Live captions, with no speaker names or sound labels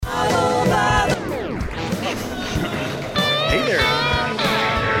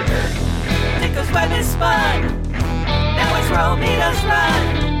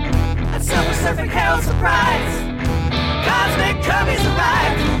price. Cosmic Kirby's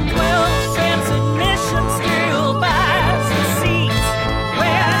arrived. 12 cents admission still buys the seats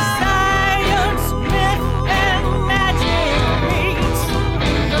where science, myth, and magic meets.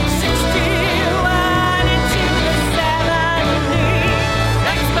 From 61 into the 70,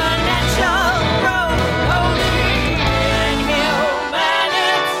 exponential growth, holy and humanity.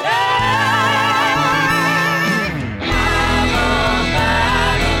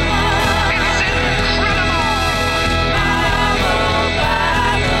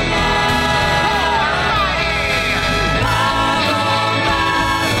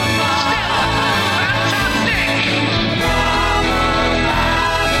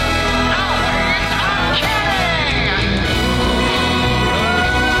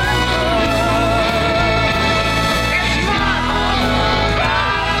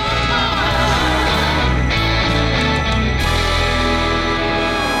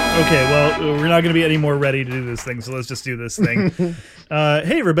 Okay, well, we're not going to be any more ready to do this thing, so let's just do this thing.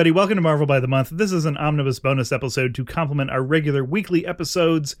 Hey, everybody, welcome to Marvel by the Month. This is an omnibus bonus episode to complement our regular weekly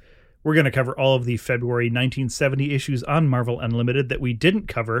episodes. We're going to cover all of the February 1970 issues on Marvel Unlimited that we didn't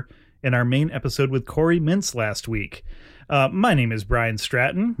cover in our main episode with Corey Mintz last week. My name is Brian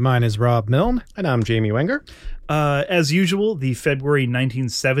Stratton. Mine is Rob Milne. And I'm Jamie Wenger. As usual, the February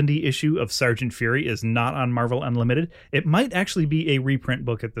 1970 issue of Sergeant Fury is not on Marvel Unlimited. It might actually be a reprint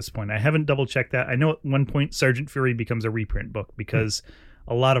book at this point. I haven't double-checked that. I know at one point Sergeant Fury becomes a reprint book because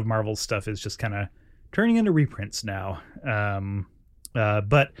a lot of Marvel stuff is just kind of turning into reprints now.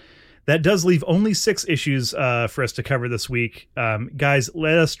 But that does leave only 6 issues for us to cover this week. Guys,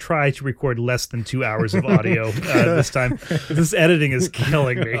 let us try to record less than 2 hours of audio this time. This editing is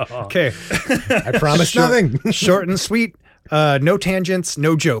killing me. Okay. I promise nothing. Short and sweet. No tangents,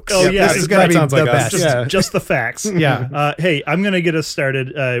 no jokes. Oh, yeah, This is going to be sounds the like us. best. Just the facts. Yeah. Hey, I'm going to get us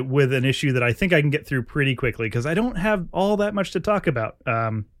started with an issue that I think I can get through pretty quickly because I don't have all that much to talk about.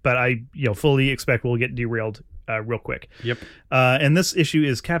 But I fully expect we'll get derailed real quick. Yep. And this issue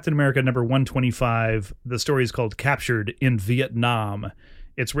is Captain America number 125. The story is called Captured in Vietnam.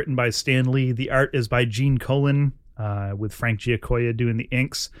 It's written by Stan Lee. The art is by Gene Colan with Frank Giacoia doing the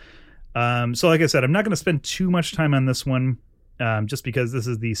inks. So like I said, I'm not going to spend too much time on this one just because this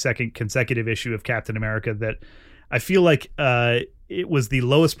is the second consecutive issue of Captain America that I feel like it was the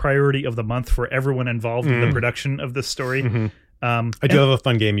lowest priority of the month for everyone involved in the production of this story. Mm-hmm. I do have a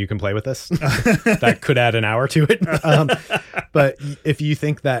fun game you can play with this that could add an hour to it. But if you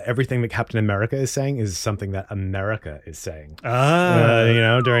think that everything that Captain America is saying is something that America is saying,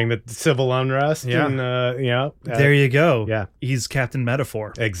 during the civil unrest, Yeah. and There you go. Yeah. He's Captain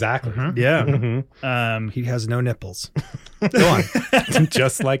Metaphor. exactly. Yeah. Mhm. He has no nipples. Go on.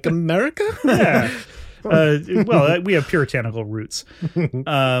 Just like America. Yeah. We have puritanical roots. And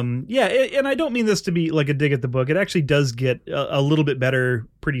I don't mean this to be like a dig at the book. It actually does get a little bit better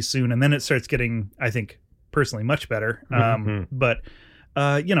pretty soon, and then it starts getting, I think, personally much better. But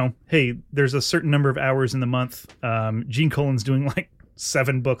hey, there's a certain number of hours in the month. Gene Colan's doing like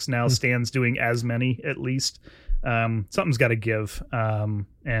 7 books now. Stan's doing as many at least. Something's got to give.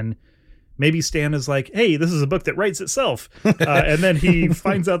 And maybe Stan is like, hey, this is a book that writes itself. And then he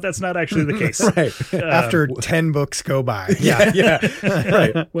finds out that's not actually the case. Right. After 10 books go by. Yeah.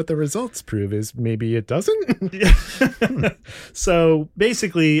 Right. What the results prove is maybe it doesn't. So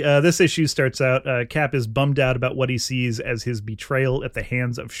basically, this issue starts out, Cap is bummed out about what he sees as his betrayal at the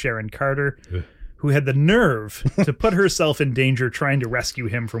hands of Sharon Carter, who had the nerve to put herself in danger trying to rescue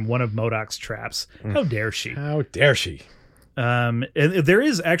him from one of MODOK's traps. How dare she? How dare she? And there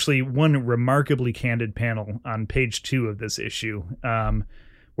is actually one remarkably candid panel on page 2 of this issue,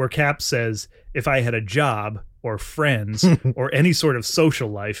 where Cap says, if I had a job or friends or any sort of social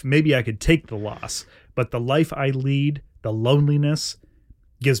life, maybe I could take the loss. But the life I lead, the loneliness,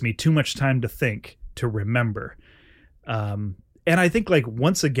 gives me too much time to think, to remember. And I think, like,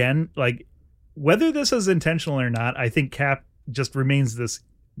 once again, like, whether this is intentional or not, I think Cap just remains this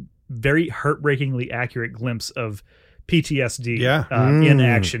very heartbreakingly accurate glimpse of PTSD in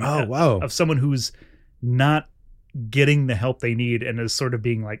action. Oh, wow. Of someone who's not getting the help they need and is sort of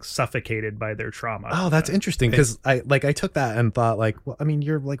being like suffocated by their trauma. Oh, that's interesting, because I took that and thought, like, well, I mean,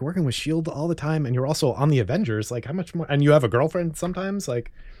 you're like working with S.H.I.E.L.D. all the time, and you're also on the Avengers. Like, how much more? And you have a girlfriend sometimes.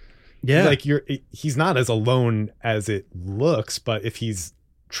 Like, Yeah. Like he's not as alone as it looks, but if he's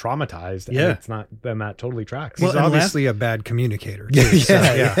traumatized, and it's not, then that totally tracks. He's Well, obviously a bad communicator. Too,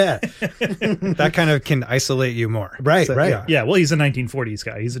 Yeah. That kind of can isolate you more. Right, So, right. yeah. Yeah, well, he's a 1940s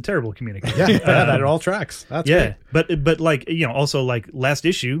guy. He's a terrible communicator. Yeah, that all tracks. That's Yeah, great. but like, you know, also like last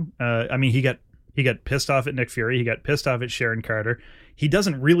issue, I mean, he got pissed off at Nick Fury. He got pissed off at Sharon Carter. He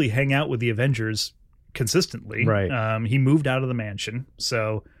doesn't really hang out with the Avengers consistently. Right. He moved out of the mansion,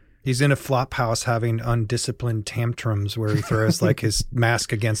 so He's in a flop house having undisciplined tantrums where he throws like his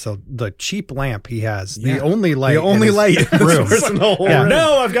mask against the cheap lamp he has. The only light. The only in his light in this room. personal Yeah. room.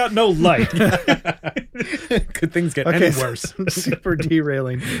 no, I've got no light. Could things get Okay, any worse? super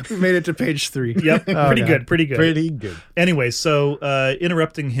derailing. We made it to page 3. Yep, Oh, pretty God. good, pretty good. Pretty good. Anyway, so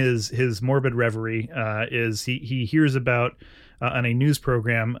interrupting his morbid reverie is he hears about on a news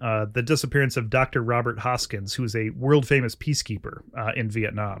program the disappearance of Dr. Robert Hoskins, who is a world famous peacekeeper in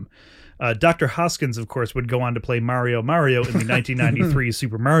Vietnam. Dr. Hoskins, of course, would go on to play Mario in the 1993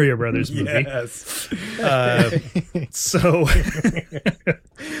 Super Mario Brothers movie. Yes. So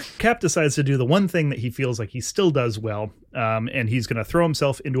Cap decides to do the one thing that he feels like he still does well, and he's going to throw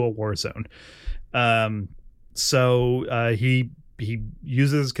himself into a war zone. So he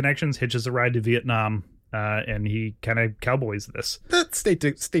uses his connections, hitches a ride to Vietnam, and he kind of cowboys this. That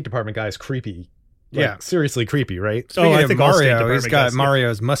State Department guy is creepy. Like, Yeah. seriously creepy, right? Speaking I of think all State Mario, he's Department got guys, yeah.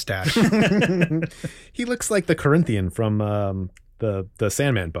 Mario's mustache. He looks like the Corinthian from the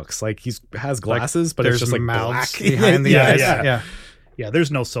Sandman books. Like has glasses, but it's There's just like mouths black behind the Yeah, eyes. yeah. Yeah,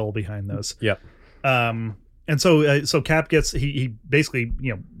 there's no soul behind those. Yep. And so Cap gets he basically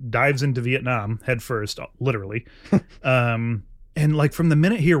dives into Vietnam head first, literally. And like from the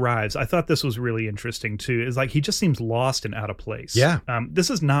minute he arrives, I thought this was really interesting too. Is like he just seems lost and out of place. Yeah. This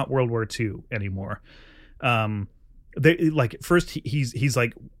is not World War II anymore. They like first he's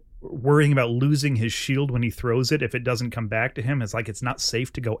like worrying about losing his shield when he throws it if it doesn't come back to him. It's like it's not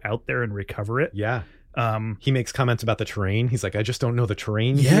safe to go out there and recover it. Yeah. He makes comments about the terrain. He's like, I just don't know the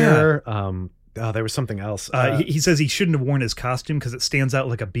terrain Yeah. here. There was something else. He says he shouldn't have worn his costume because it stands out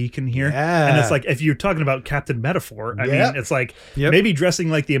like a beacon here. Yeah. And it's like, if you're talking about Captain Metaphor, I Yeah. mean, it's like Yep. maybe dressing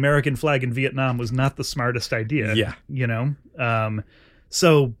like the American flag in Vietnam was not the smartest idea. Yeah.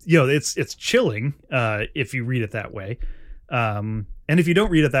 So, it's chilling if you read it that way. And if you don't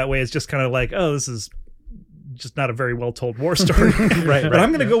read it that way, it's just kind of like, oh, this is just not a very well told war story. Right. But I'm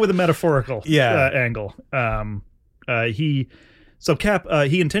going to go with a metaphorical Yeah. angle. So Cap,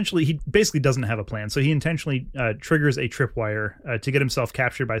 he basically doesn't have a plan. So he intentionally triggers a tripwire to get himself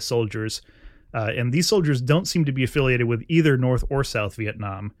captured by soldiers. And these soldiers don't seem to be affiliated with either North or South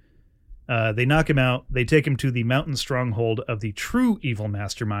Vietnam. They knock him out. They take him to the mountain stronghold of the true evil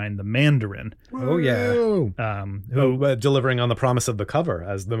mastermind, the Mandarin. Oh, yeah. Who delivering on the promise of the cover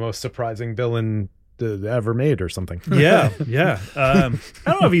as the most surprising villain ever made or something. Yeah. I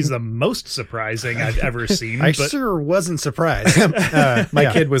don't know if he's the most surprising I've ever seen. I but sure wasn't surprised.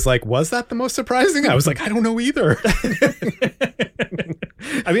 My kid was like, was that the most surprising? I was like, I don't know either.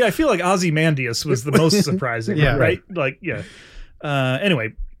 I mean, I feel like Ozymandias was the most surprising, Yeah. right? Like, yeah.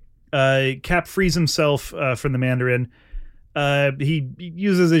 Anyway, Cap frees himself from the Mandarin. He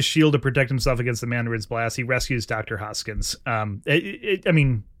uses his shield to protect himself against the Mandarin's blast. He rescues Dr. Hoskins.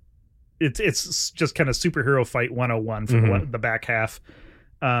 It's just kind of superhero fight 101 for the back half.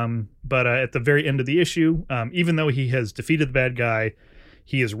 But at the very end of the issue, even though he has defeated the bad guy,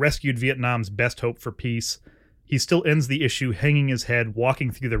 he has rescued Vietnam's best hope for peace. He still ends the issue hanging his head, walking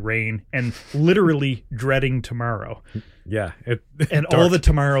through the rain, and literally dreading tomorrow. Yeah. And all the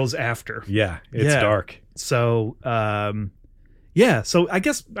tomorrows after. Yeah. It's dark. So, so I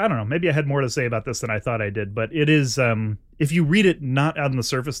guess, I don't know, maybe I had more to say about this than I thought I did, but it is, if you read it not on the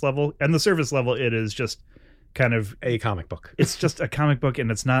surface level, it is just kind of A comic book. It's just a comic book,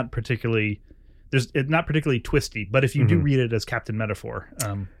 and it's not particularly twisty, but if you do read it as Captain Metaphor,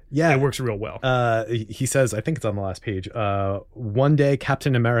 it works real well. He says, I think it's on the last page, one day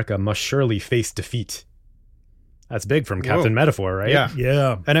Captain America must surely face defeat. That's big from Captain Metaphor, right? Yeah.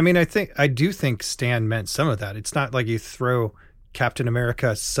 Yeah. And I mean, I do think Stan meant some of that. It's not like you throw Captain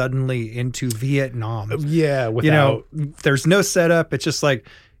America suddenly into Vietnam. Yeah. Without, there's no setup. It's just like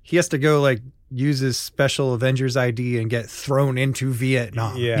he has to go like use his special Avengers ID and get thrown into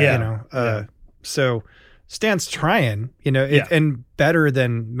Vietnam. Yeah. So Stan's trying, and better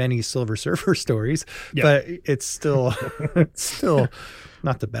than many Silver Surfer stories, but it's still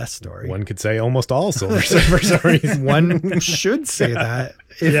not the best story. one could say almost all Silver Surfer stories. One should say that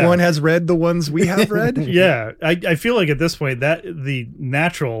if one has read the ones we have read. Yeah, I feel like at this point that the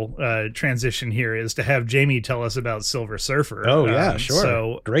natural transition here is to have Jamie tell us about Silver Surfer. Oh, yeah, sure.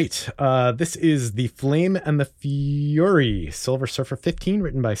 So great. This is The Flame and the Fury, Silver Surfer 15,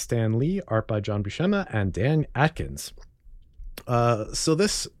 written by Stan Lee, art by John Buscema and Dan Atkins. So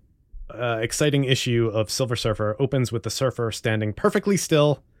this exciting issue of Silver Surfer opens with the Surfer standing perfectly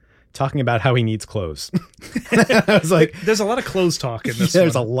still, talking about how he needs clothes. I was like, There's a lot of clothes talk in this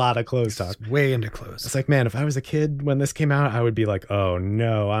there's a one. lot of clothes talk. Way into clothes. It's like, man, if I was a kid when this came out, I would be like, oh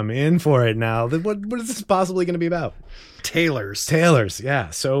no, I'm in for it now. What is this possibly going to be about? Tailors. Tailors, yeah.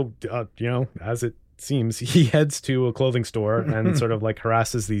 So, as it seems, he heads to a clothing store and sort of like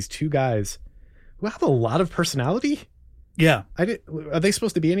harasses these two guys who have a lot of personality. Yeah. Are they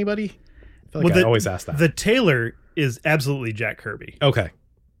supposed to be anybody? I feel like I always ask that. The tailor is absolutely Jack Kirby. Okay.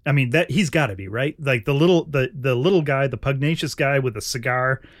 I mean, that he's got to be, right? Like the little guy, the pugnacious guy with a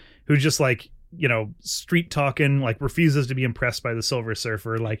cigar, who's just like, street talking, like refuses to be impressed by the Silver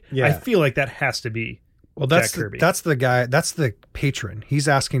Surfer. Like, Yeah. I feel like that has to be. Well, Jack Kirby. that's the guy. That's the patron. He's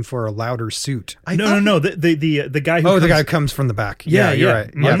asking for a louder suit. No. The guy who The guy comes from the back. Yeah, you're yeah.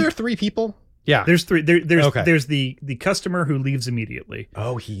 right. Yeah. Are there three people? Yeah. There's three. There's Okay. there's the customer who leaves immediately.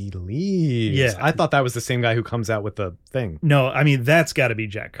 Oh, he leaves. Yeah. I thought that was the same guy who comes out with the thing. No, I mean that's got to be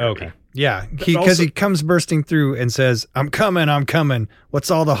Jack Kirby. Okay. Yeah, But because also- he comes bursting through and says, I'm coming. What's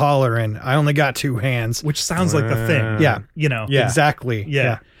all the hollering? I only got 2 hands. Which sounds like the thing. Yeah. Yeah. Exactly.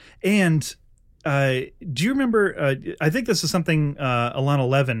 Yeah. And do you remember, I think this is something Alana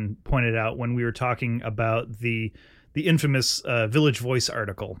Levin pointed out when we were talking about the infamous Village Voice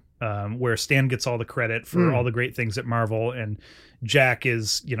article, where Stan gets all the credit for all the great things at Marvel, and Jack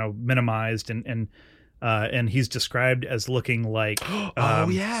is, minimized, and he's described as looking like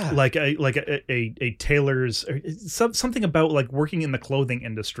like a tailor's, or something about like working in the clothing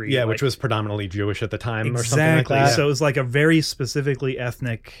industry, Yeah, like, which was predominantly Jewish at the time or something exactly. like that. So it was like a very specifically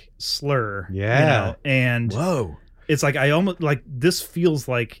ethnic slur. Yeah. And Whoa. it's like, I almost like, this feels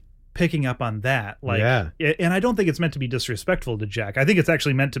like picking up on that. Like, Yeah. and I don't think it's meant to be disrespectful to Jack. I think it's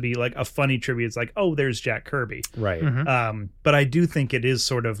actually meant to be like a funny tribute. It's like, oh, there's Jack Kirby. Right. Mhm. But I do think it is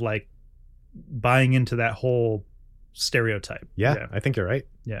sort of like buying into that whole stereotype. Yeah, I think you're right.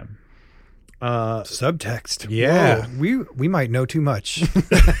 Yeah. Subtext. Yeah. Whoa, we might know too much.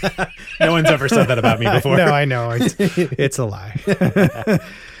 No one's ever said that about me before. No, I know. It's a lie.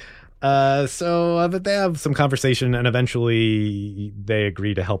 But they have some conversation, and eventually they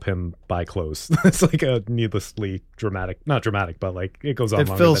agree to help him buy clothes. It's like a needlessly not dramatic, but like it goes on It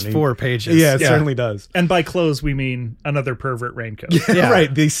longer fills than 4 pages. Yeah, it Yeah. certainly does. And by clothes, we mean another pervert raincoat. Yeah.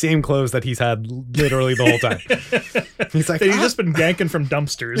 Right. The same clothes that he's had literally the whole time. He's like, That he's just been ganking from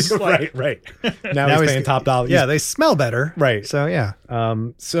dumpsters. Like, right. Now he's paying top dollar. Yeah, they smell better. Right. So, yeah.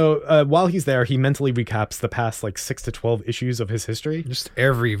 So while he's there, he mentally recaps the past like 6 to 12 issues of his history. Just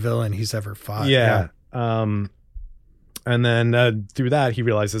every villain he's ever fought. Yeah. And then through that, he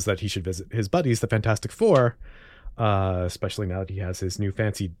realizes that he should visit his buddies, the Fantastic Four, especially now that he has his new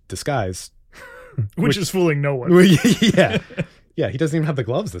fancy disguise. which is fooling no one. Yeah. Yeah, he doesn't even have the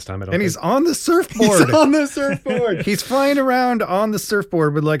gloves this time, I don't And think. he's on the surfboard. He's on the surfboard. He's flying around on the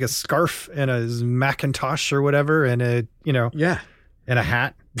surfboard with like a scarf and a Macintosh or whatever and a, Yeah. and a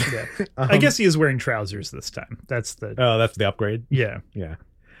hat. Yeah. I guess he is wearing trousers this time. That's the Oh, that's the upgrade. yeah. Yeah.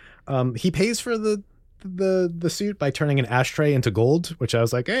 He pays for the suit by turning an ashtray into gold, which I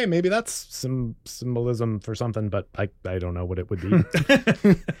was like, hey, maybe that's some symbolism for something, but I don't know what it would be.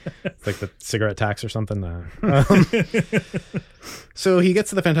 It's like the cigarette tax or something. So he gets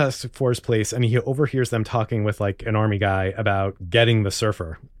to the Fantastic Four's place and he overhears them talking with like an army guy about getting the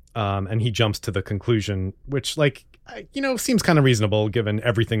Surfer. And he jumps to the conclusion, which like, seems kind of reasonable given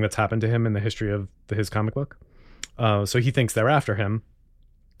everything that's happened to him in the history of his comic book. So he thinks they're after him.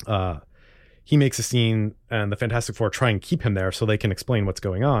 He makes a scene and the Fantastic Four try and keep him there so they can explain what's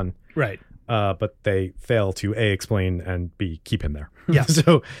going on. Right. But they fail to A, explain, and B, keep him there. Yeah.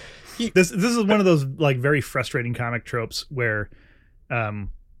 So This is one of those like very frustrating comic tropes where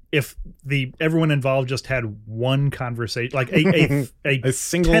if everyone involved just had one conversation, like a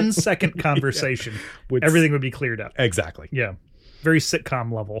single 10-second conversation, Which- everything would be cleared up. exactly. Yeah. Very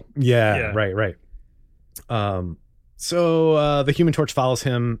sitcom level. Yeah, Yeah. right. So the Human Torch follows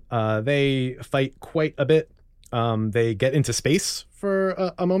him. They fight quite a bit. They get into space for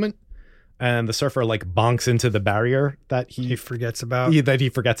a moment, and the Surfer like bonks into the barrier that He forgets about. he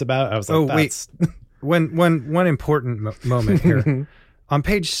forgets about. I was like, Oh, wait. that's One important moment here. On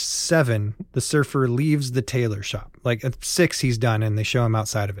page 7, the Surfer leaves the tailor shop. Like at 6, he's done, and they show him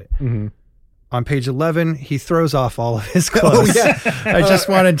outside of it. Mhm. On page 11, he throws off all of his clothes. yeah. I just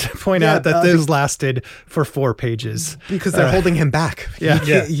wanted to point yeah, out that this lasted for 4 pages. because they're holding him back. Yeah.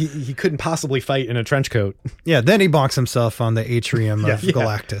 He couldn't possibly fight in a trench coat. Yeah, then he bonks himself on the atrium of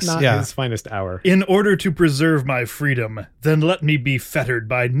Galactus. Not Yeah. his finest hour. In order to preserve my freedom, then let me be fettered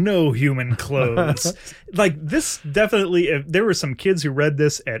by no human clothes. Like this definitely, if there were some kids who read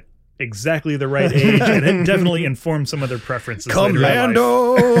this at exactly the right age, and it definitely informed some of their preferences. later in life.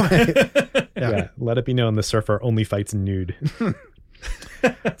 Commando. Yeah. Let it be known the surfer only fights nude.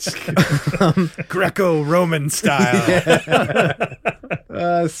 Greco-Roman style.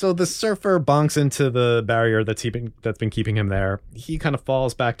 So the surfer bonks into the barrier that's been keeping him there. He kind of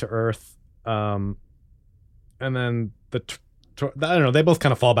falls back to Earth, and then I don't know. They both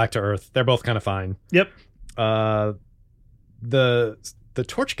kind of fall back to Earth. They're both kind of fine. Yep. The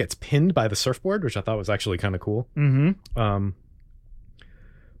torch gets pinned by the surfboard, which I thought was actually kind of cool. Mm-hmm.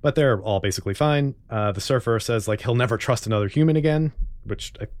 But they're all basically fine. The surfer says like he'll never trust another human again,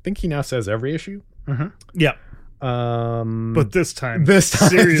 which I think he now says every issue. Mm-hmm. Yeah. But this time,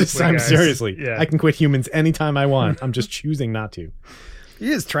 seriously, guys. seriously, Yeah. I can quit humans anytime I want. I'm just choosing not to.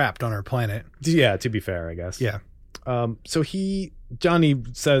 He is trapped on our planet. Yeah, to be fair, I guess. Yeah. So Johnny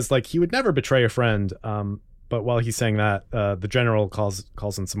says like he would never betray a friend. But while he's saying that, the general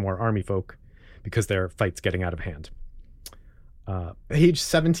calls in some more army folk because their fight's getting out of hand. Page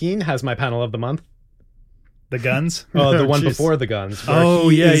 17 has my panel of the month. The guns. Oh, the one Jeez. before the guns. Oh,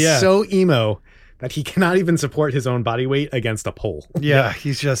 he yeah, is yeah. so emo that he cannot even support his own body weight against a pole. Yeah,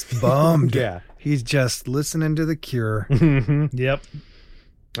 he's just bummed. Yeah. He's just listening to The Cure. Yep.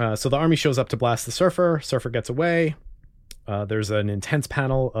 So the army shows up to blast the surfer. Surfer gets away. There's an intense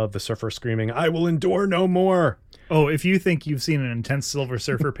panel of the surfer screaming, "I will endure no more." Oh, if you think you've seen an intense Silver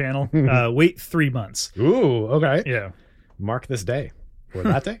Surfer panel, wait 3 months. Ooh, okay. Yeah. Mark this day. Or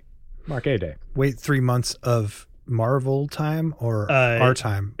that day? Mark a day. Wait 3 months of Marvel time or our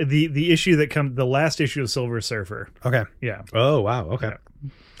time? The issue that the last issue of Silver Surfer. Okay. Yeah. Oh, wow. Okay. Yeah.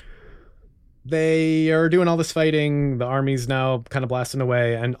 They are doing all this fighting. The army's now kind of blasting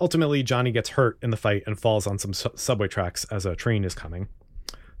away. And ultimately, Johnny gets hurt in the fight and falls on some subway tracks as a train is coming.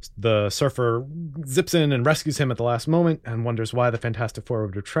 The surfer zips in and rescues him at the last moment and wonders why the Fantastic Four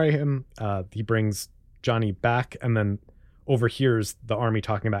would betray him. He brings Johnny back and then overhears the army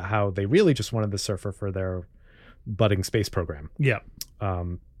talking about how they really just wanted the surfer for their budding space program. Yeah.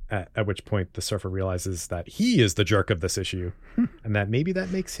 At which point the surfer realizes that he is the jerk of this issue and that maybe that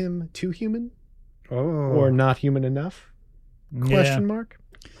makes him too human or not human enough? Question mark.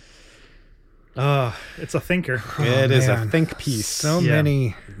 It's a thinker. It is a man. think piece. So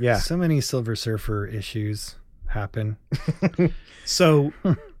many Silver Surfer issues happen. So,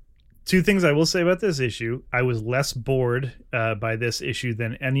 two things I will say about this issue. I was less bored by this issue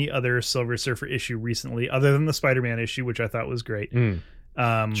than any other Silver Surfer issue recently, other than the Spider-Man issue, which I thought was great.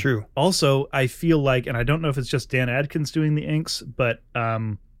 True. Also, I feel like, and I don't know if it's just Dan Adkins doing the inks, but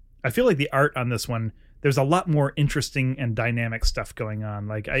I feel like the art on this one, there's a lot more interesting and dynamic stuff going on.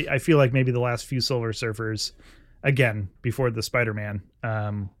 Like I feel like maybe the last few Silver Surfers, again, before the Spider-Man,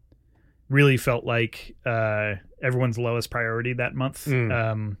 really felt like everyone's lowest priority that month.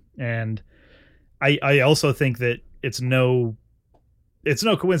 And I also think that it's no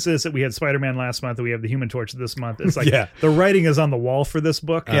coincidence that we had Spider-Man last month and we have the Human Torch this month. It's like the writing is on the wall for this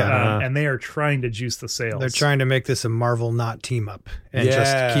book, and they are trying to juice the sales. They're trying to make this a Marvel not team up and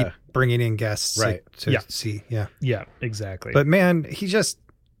just keep bringing in guests to see. Yeah. Yeah, exactly. But man, he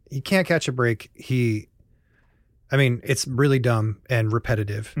can't catch a break. It's really dumb and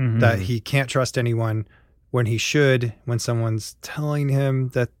repetitive that he can't trust anyone when he should, when someone's telling him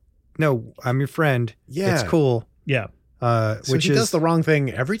that, no, I'm your friend. Yeah. It's cool. Yeah. So which he is does the wrong thing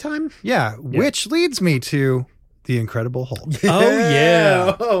every time? Yeah. Which leads me to the Incredible Hulk. Oh,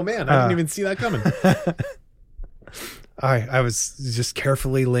 yeah. Oh, man. I didn't even see that coming. I was just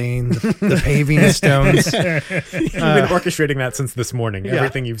carefully laying the paving stones. You've been orchestrating that since this morning.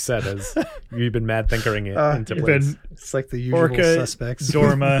 Everything you've said is you've been mad thinkering it into place. It's like the usual Orca, suspects.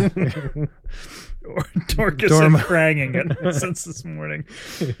 Dorma. Dorcas and Kranging it since this morning.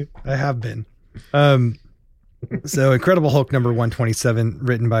 I have been. So Incredible Hulk number 127,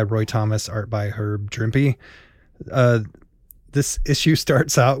 written by Roy Thomas, art by Herb Trimpe. This issue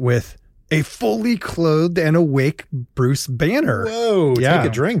starts out with a fully clothed and awake Bruce Banner. Whoa, take a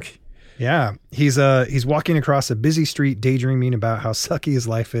drink. Yeah. He's walking across a busy street daydreaming about how sucky his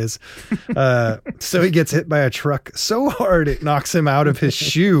life is. So he gets hit by a truck so hard it knocks him out of his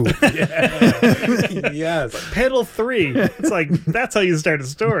shoe. Yes. Panel 3. It's like, that's how you start a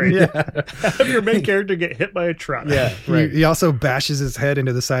story. Yeah. Have your main character get hit by a truck. Yeah, right. He also bashes his head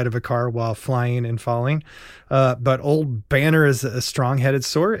into the side of a car while flying and falling. But old Banner is a strong-headed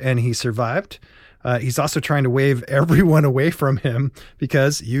sort, and he survived. He's also trying to wave everyone away from him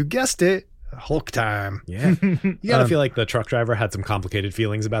because, you guessed it, Hulk time. Yeah. You gotta feel like the truck driver had some complicated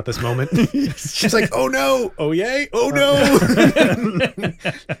feelings about this moment. She's like, oh no, oh yay, oh no.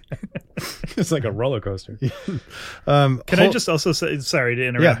 It's like a roller coaster. Can I just also say, sorry to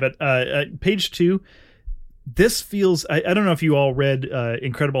interrupt, but page 2, this feels, I don't know if you all read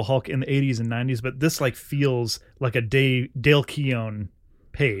Incredible Hulk in the 80s and 90s, but this like feels like a Dale Keown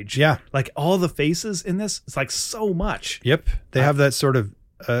page. Yeah. Like all the faces in this, it's like so much. Yep. They have that sort of,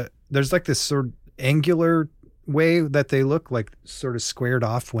 there's like this sort of angular way that they look like sort of squared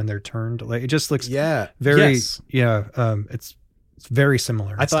off when they're turned. Like it just looks very, it's very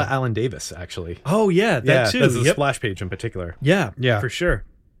similar. I thought Alan Davis, actually. Oh yeah, that too. That's the splash page in particular. Yeah, yeah, for sure.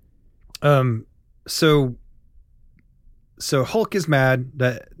 So Hulk is mad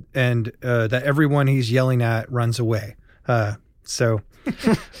that everyone he's yelling at runs away. So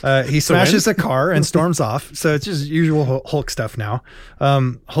he smashes a car and storms off. So it's just usual Hulk stuff now.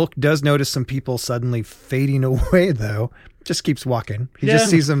 Hulk does notice some people suddenly fading away, though. Just keeps walking. He just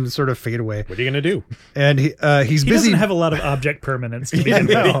sees them sort of fade away. What are you going to do? And he's he busy. Doesn't have a lot of object permanence to begin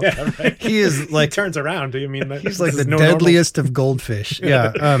with. Yeah, right. He is like he turns around. Do you mean that he's like the deadliest of goldfish?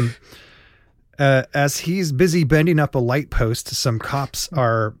 Yeah. As he's busy bending up a light post, some cops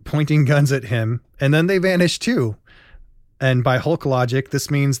are pointing guns at him, and then they vanish too. And by Hulk logic, this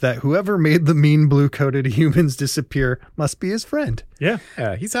means that whoever made the mean blue-coated humans disappear must be his friend. Yeah.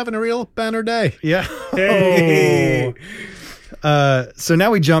 Yeah, he's having a real banner day. Yeah. Hey. So now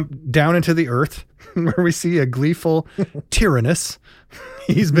we jump down into the earth where we see a gleeful Tyrannus.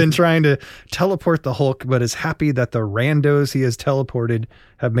 He's been trying to teleport the Hulk, but is happy that the randos he has teleported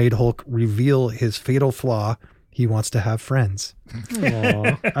have made Hulk reveal his fatal flaw. He wants to have friends.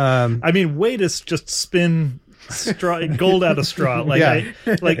 I mean, way to just spin gold out of straw. Like,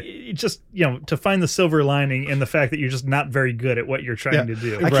 just, to find the silver lining in the fact that you're just not very good at what you're trying to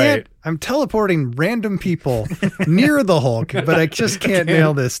do. I'm teleporting random people near the Hulk, but I just can't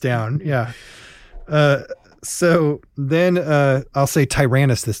nail this down. Yeah. So then I'll say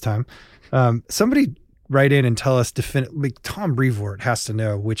Tyrannus this time. Somebody write in and tell us definitively. Tom Brevoort has to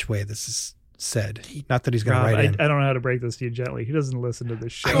know which way this is said. Not that he's going to write in. I don't know how to break this to you gently. He doesn't listen to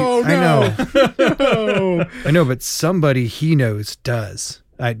this show. Oh, no. I know, but somebody he knows does.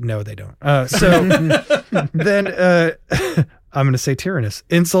 I know they don't. So then I'm going to say Tyrannus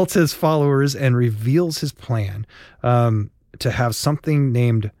insults his followers and reveals his plan to have something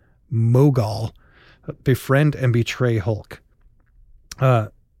named Mogul befriend and betray Hulk.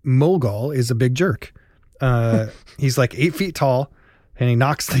 Mogul is a big jerk. He's like 8 feet tall, and he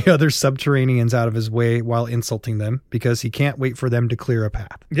knocks the other subterraneans out of his way while insulting them because he can't wait for them to clear a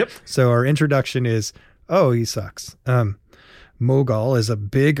path. Yep. So our introduction is, he sucks. Mogul is a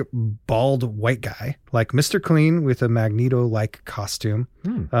big, bald white guy, like Mr. Clean with a Magneto-like costume.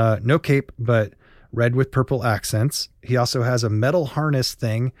 No cape, but red with purple accents. He also has a metal harness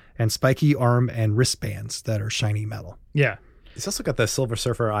thing and spiky arm and wristbands that are shiny metal. Yeah. He's also got the Silver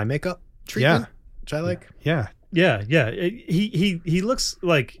Surfer eye makeup treatment, which I like. Yeah. Yeah. He looks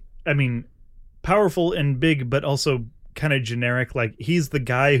like, powerful and big, but also kind of generic. Like he's the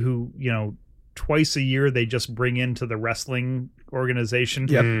guy who, twice a year they just bring into the wrestling organization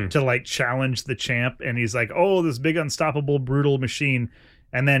to like challenge the champ. And he's like, oh, this big, unstoppable, brutal machine.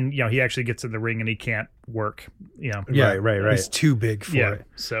 And then, he actually gets in the ring and he can't work, Right. He's too big for it.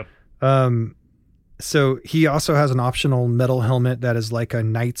 So he also has an optional metal helmet that is like a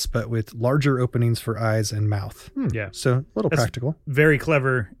knight's, but with larger openings for eyes and mouth. Yeah. So a little practical. Very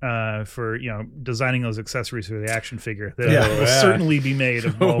clever for, designing those accessories for the action figure. That will certainly be made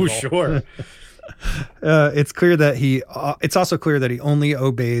of Mogul. Oh, sure. It's clear that it's also clear that he only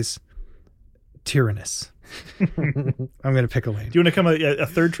obeys Tyrannus. I'm going to pick a lane. Do you want to come a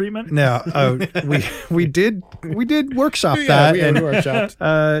third treatment? No, we did workshop that. We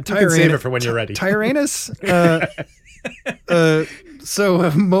workshopped. You can save it for when you're ready. Tyrannus.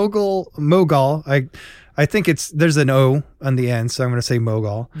 So Mogul. I think there's an O on the end, so I'm going to say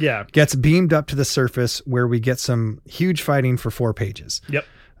Mogul. Yeah. Gets beamed up to the surface where we get some huge fighting for 4 pages. Yep.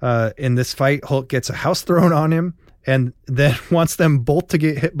 In this fight, Hulk gets a house thrown on him and then wants them both to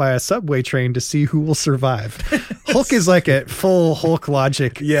get hit by a subway train to see who will survive. Hulk is like at full Hulk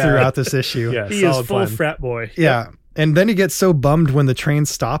logic throughout this issue. Yeah, he is full frat boy. Yeah. And then he gets so bummed when the train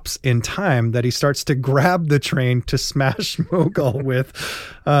stops in time that he starts to grab the train to smash Mogul with,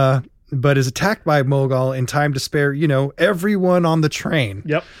 but is attacked by Mogul in time to spare, everyone on the train.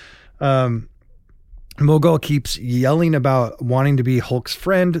 Yep. Mogul keeps yelling about wanting to be Hulk's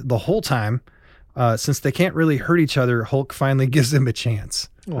friend the whole time. Since they can't really hurt each other, Hulk finally gives him a chance.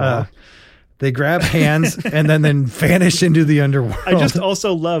 They grab hands and then vanish into the underworld. I just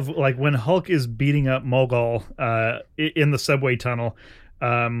also love like when Hulk is beating up Mogul in the subway tunnel.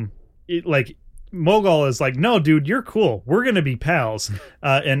 Mogul is like, no, dude, you're cool. We're gonna be pals.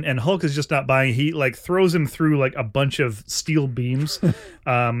 And Hulk is just not buying. He like throws him through like a bunch of steel beams.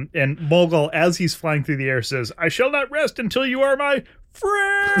 And Mogul, as he's flying through the air, says, "I shall not rest until you are my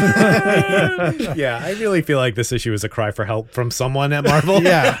friend." Yeah, I really feel like this issue is a cry for help from someone at Marvel.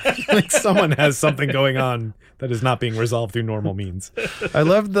 Yeah. Like someone has something going on that is not being resolved through normal means. I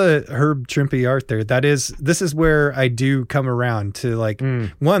love the Herb Trimpe art there. This is where I do come around to like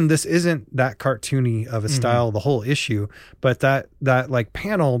one, this isn't that cartoony of a style the whole issue, but that like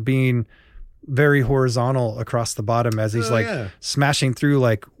panel being very horizontal across the bottom as he's smashing through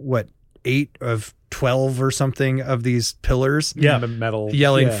like what 8 of 12 or something of these pillars. Yeah. Metal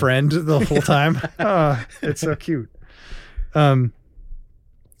Yelling friend the whole time. It's so cute.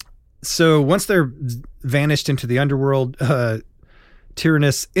 So once they're vanished into the underworld,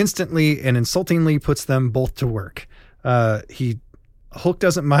 Tyrannus instantly and insultingly puts them both to work. Hulk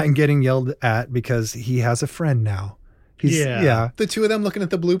doesn't mind getting yelled at because he has a friend now. The two of them looking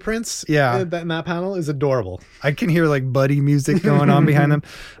at the blueprints in that panel is adorable. I can hear like buddy music going on behind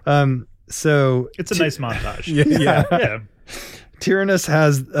them. So it's a nice montage. Yeah. Tyrannus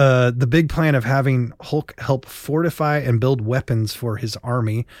has the big plan of having Hulk help fortify and build weapons for his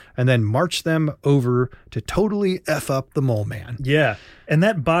army and then march them over to totally F up the Mole Man. Yeah. And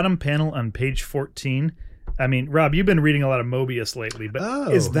that bottom panel on page 14, I mean, Rob, you've been reading a lot of Mobius lately,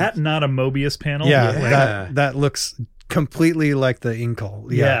 but is that not a Mobius panel? Yeah. That looks completely like the Inkle.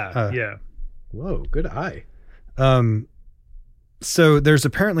 Yeah. Whoa, good eye. So there's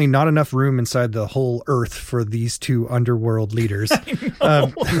apparently not enough room inside the whole Earth for these two underworld leaders.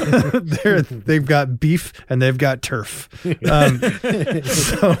 They've got beef and they've got turf.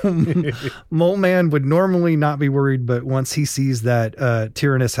 So Mole Man would normally not be worried, but once he sees that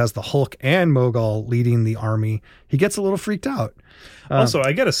Tyrannus has the Hulk and Mogul leading the army, he gets a little freaked out. Also,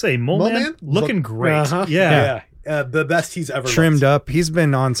 I gotta say, Mole Man looking great. Yeah. The best he's ever trimmed up. He's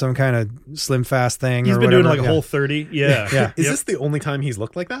been on some kind of slim fast thing. He's or been whatever. doing like a whole 30. Yeah. Is this the only time he's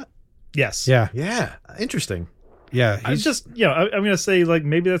looked like that? Yes. Yeah. Interesting. Yeah. He's just, I'm going to say like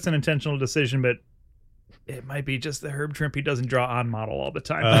maybe that's an intentional decision, but it might be just the Herb Trimpe doesn't draw on model all the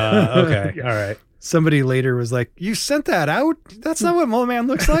time. Okay. All right. Somebody later was like, "You sent that out? That's not what Mole Man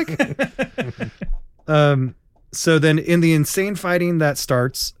looks like." So then in the insane fighting that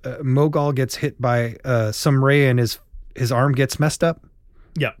starts, Mogul gets hit by some ray and his arm gets messed up.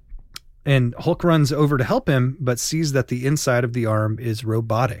 Yeah. And Hulk runs over to help him, but sees that the inside of the arm is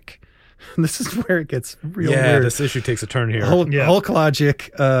robotic. This is where it gets real weird. This issue takes a turn here. Hulk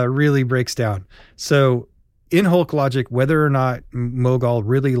logic really breaks down. So in Hulk logic, whether or not Mogul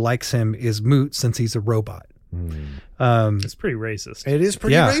really likes him is moot since he's a robot. It's pretty racist. It is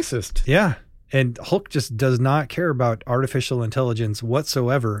pretty racist. Yeah. And Hulk just does not care about artificial intelligence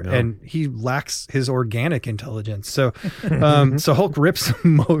whatsoever, and he lacks his organic intelligence. So, so Hulk rips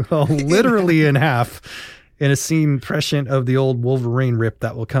Mogul literally in half in a scene prescient of the old Wolverine rip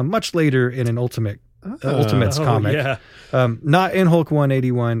that will come much later in an Ultimates comic. Yeah. Not in Hulk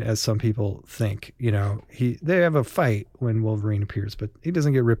 181, as some people think. They have a fight when Wolverine appears, but he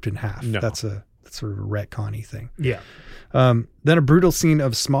doesn't get ripped in half. No. That's sort of a retconny thing. Yeah. Then a brutal scene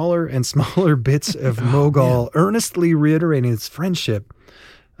of smaller and smaller bits of Mogul earnestly reiterating his friendship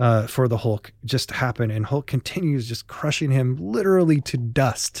for the Hulk just happen, and Hulk continues just crushing him literally to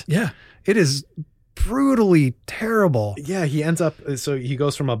dust. Yeah. It is brutally terrible. Yeah, he ends up, so he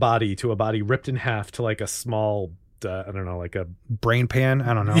goes from a body ripped in half to like a small, I don't know, like a brain pan.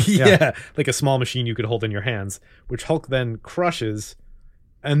 I don't know. Yeah, like a small machine you could hold in your hands, which Hulk then crushes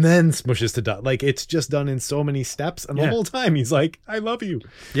and then smushes to dust. Like, it's just done in so many steps, and the whole time he's like, "I love you."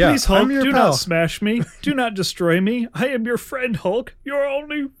 Yeah, please, Hulk, pal. do not smash me. Do not destroy me. I am your friend, Hulk. Your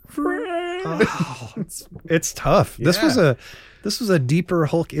only friend. It's tough. Yeah. This was a deeper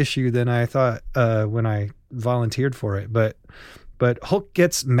Hulk issue than I thought when I volunteered for it. But Hulk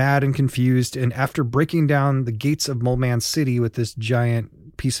gets mad and confused, and after breaking down the gates of Mole Man City with this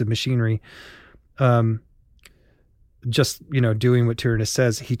giant piece of machinery, just doing what Tyrannus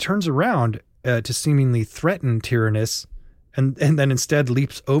says, he turns around to seemingly threaten Tyrannus, and then instead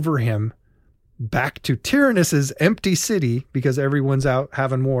leaps over him back to Tyrannus's empty city because everyone's out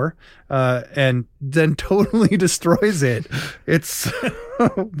having war, and then totally destroys it. It's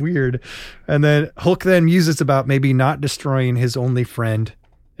weird. And then Hulk then muses about maybe not destroying his only friend,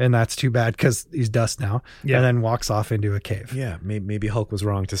 and that's too bad because he's dust now. Yeah. And then walks off into a cave. Yeah, maybe Hulk was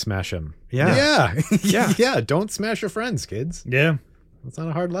wrong to smash him. Yeah. Yeah. Don't smash your friends, kids. Yeah. That's not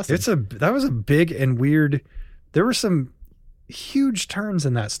a hard lesson. That was a big and weird. There were some huge turns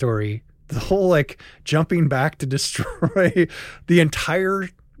in that story. The whole jumping back to destroy the entire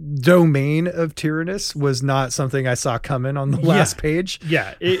domain of Tyrannus was not something I saw coming on the last page.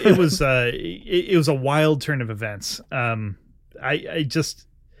 Yeah, it was it was a wild turn of events. I just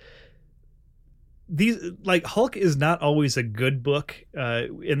these like Hulk is not always a good book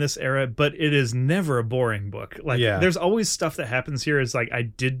in this era, but it is never a boring book. Like there's always stuff that happens here is like I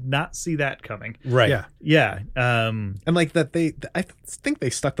did not see that coming. Right. Yeah. And like that I think they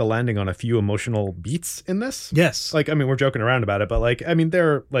stuck the landing on a few emotional beats in this. Yes. Like, I mean, we're joking around about it, but like, I mean,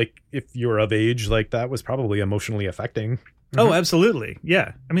 they're like, if you're of age, like that was probably emotionally affecting. Oh, absolutely.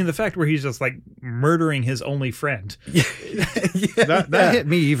 Yeah. I mean, the fact where he's just like murdering his only friend. That hit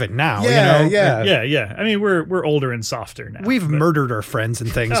me even now. Yeah. I mean, we're older and softer now. We've murdered our friends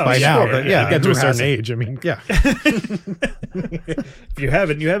and things by sure. now, but You get to a certain hasn't? age. I mean, If you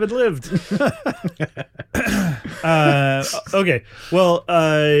haven't lived. Okay. Well,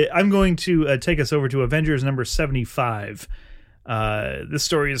 I'm going to take us over to Avengers number 75. This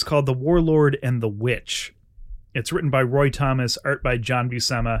story is called The Warlord and the Witch. It's written by Roy Thomas, art by John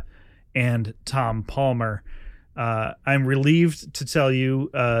Buscema and Tom Palmer. I'm relieved to tell you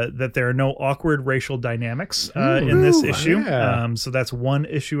that there are no awkward racial dynamics in this issue. Yeah. So that's one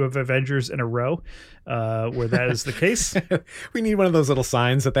issue of Avengers in a row where that is the case. we need one of those little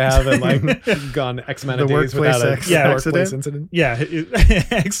signs that they have in like gone X amount of The days without workplace a accident. workplace incident. Yeah,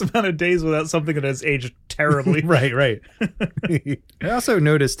 X amount of days without something that has aged terribly. Right. I also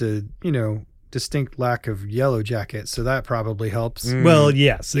noticed a, distinct lack of Yellow Jacket, so that probably helps. Well,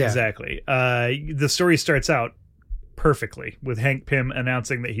 yes, Yeah. exactly. The story starts out perfectly with Hank Pym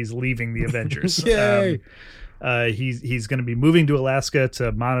announcing that he's leaving the Avengers. Yay. He's going to be moving to Alaska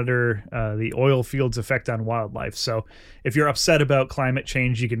to monitor the oil field's effect on wildlife. So if you're upset about climate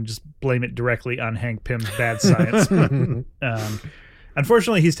change, you can just blame it directly on Hank Pym's bad science.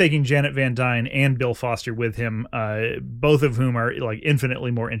 Unfortunately, he's taking Janet Van Dyne and Bill Foster with him, both of whom are like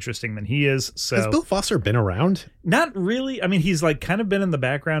infinitely more interesting than he is. So Has Bill Foster been around? not really. I mean, he's like kind of been in the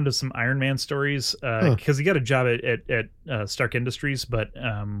background of some Iron Man stories because he got a job at Stark Industries, but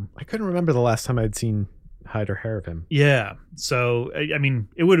I couldn't remember the last time I'd seen hide or hair of him. yeah. So I mean,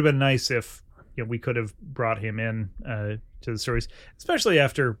 it would have been nice if we could have brought him in to the stories, especially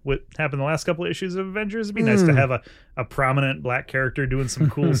after what happened the last couple of issues of Avengers. It'd be nice to have a prominent black character doing some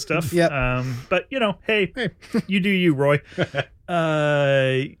cool stuff. Yep. But hey, you do you, Roy.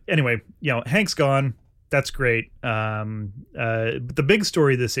 Anyway, Hank's gone. That's great. The big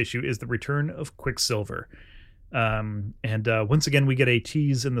story of this issue is the return of Quicksilver. And once again, we get a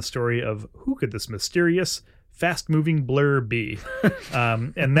tease in the story of who could this mysterious fast-moving blur be,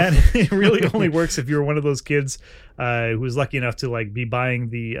 and that really only works if you're one of those kids who was lucky enough to like be buying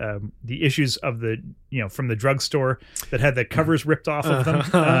the issues of the from the drugstore that had the covers ripped off of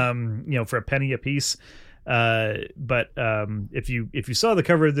them, for a penny a piece. But if you saw the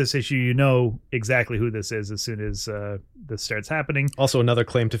cover of this issue, you know exactly who this is as soon as this starts happening. Also, another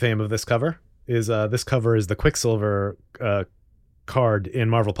claim to fame of this cover is this cover is the Quicksilver card in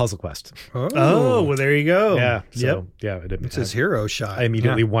Marvel Puzzle Quest. Oh, well, there you go. Yeah. So, It's his hero shot. I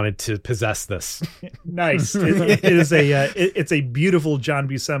immediately wanted to possess this. Nice. It is it's a beautiful John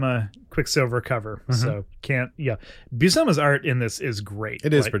Buscema Quicksilver cover. So Buscema's art in this is great.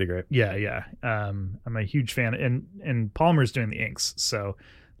 It is pretty great. Yeah. I'm a huge fan, and Palmer's doing the inks. So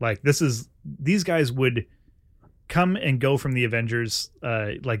like these guys would come and go from the Avengers.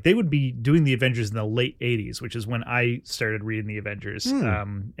 Like they would be doing the Avengers in the late 80s, which is when I started reading the Avengers.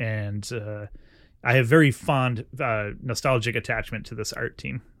 And I have very fond nostalgic attachment to this art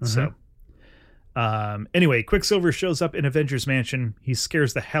team. So anyway, Quicksilver shows up in Avengers Mansion. He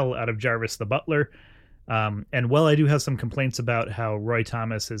scares the hell out of Jarvis the butler. And while I do have some complaints about how Roy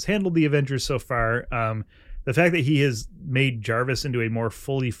Thomas has handled the Avengers so far, the fact that he has made Jarvis into a more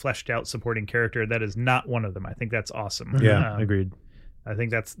fully fleshed out supporting character, that is not one of them. I think that's awesome. Yeah, agreed. I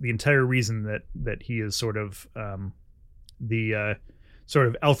think that's the entire reason that he is sort of the sort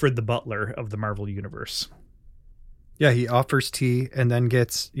of Alfred the Butler of the Marvel universe. Yeah, he offers tea and then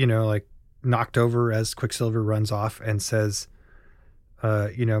gets, like knocked over as Quicksilver runs off and says,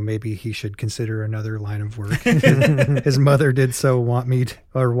 maybe he should consider another line of work. His mother did so want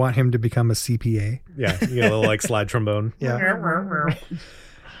him to become a CPA. Yeah, you get a little like slide trombone. Yeah.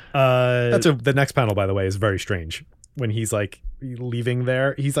 The next panel, by the way, is very strange. When he's like leaving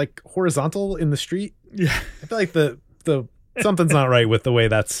there, he's like horizontal in the street. Yeah, I feel like the something's not right with the way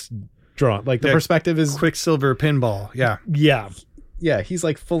that's drawn. Like the perspective is Quicksilver pinball. Yeah. Yeah, he's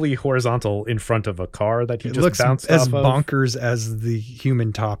like fully horizontal in front of a car that he It just looks bounced as off of. bonkers as the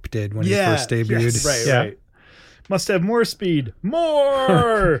Human Top did when he first debuted. Yes. Right. Must have more speed.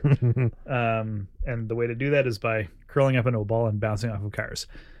 More! And the way to do that is by curling up into a ball and bouncing off of cars.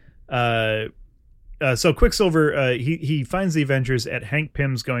 So Quicksilver, he finds the Avengers at Hank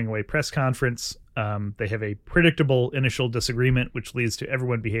Pym's going away press conference. They have a predictable initial disagreement, which leads to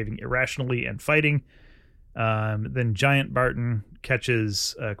everyone behaving irrationally and fighting. Then Giant Barton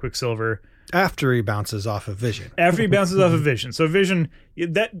catches Quicksilver After he bounces off of Vision. after he bounces off of Vision. So Vision,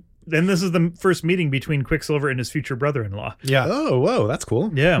 then this is the first meeting between Quicksilver and his future brother-in-law. Yeah. Oh, whoa, that's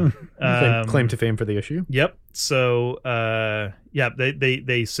cool. Yeah. Claim to fame for the issue. Yep. So,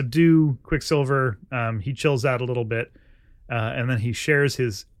 they subdue Quicksilver. He chills out a little bit, and then he shares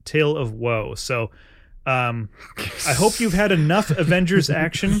his tale of woe. So, I hope you've had enough Avengers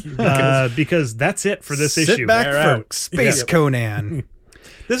action, because that's it for this Sit issue. back, They're out. folks. Space Conan.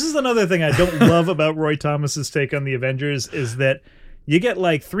 This is another thing I don't love about Roy Thomas's take on the Avengers is that you get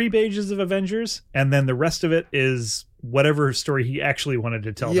like 3 pages of Avengers, and then the rest of it is whatever story he actually wanted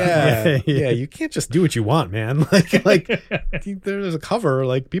to tell. Yeah, yeah. You can't just do what you want, man. Like there's a cover.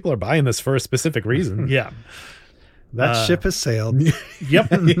 Like people are buying this for a specific reason. Yeah. That ship has sailed. Yep.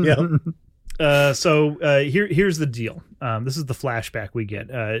 Yep. So here's the deal. This is the flashback we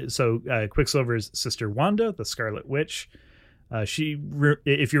get. So Quicksilver's sister Wanda, the Scarlet Witch, if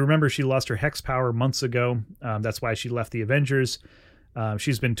you remember, she lost her hex power months ago. That's why she left the Avengers.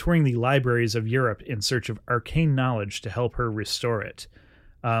 She's been touring the libraries of Europe in search of arcane knowledge to help her restore it.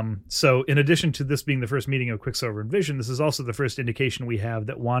 So in addition to this being the first meeting of Quicksilver and Vision, this is also the first indication we have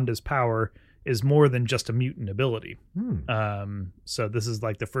that Wanda's power is more than just a mutant ability. So this is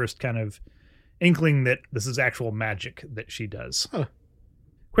like the first kind of inkling that this is actual magic that she does. Huh.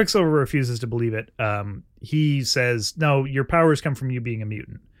 Quicksilver refuses to believe it. He says, no, your powers come from you being a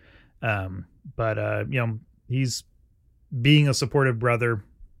mutant. But he's being a supportive brother,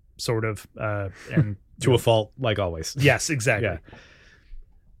 sort of, and To a fault, like always. yes, exactly.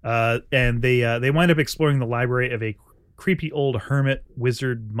 And they wind up exploring the library of a creepy old hermit,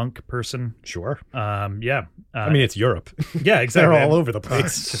 wizard, monk person. Sure. I mean, it's Europe. yeah, exactly. They're all over the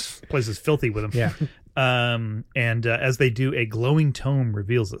place. This place is filthy with them. Yeah. And as they do, a glowing tome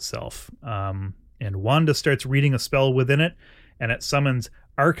reveals itself. And Wanda starts reading a spell within it, and it summons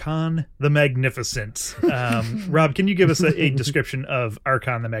Archon the Magnificent. Rob, can you give us a description of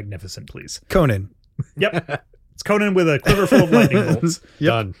Archon the Magnificent, please? Conan. Yep. It's Conan with a quiver full of lightning bolts.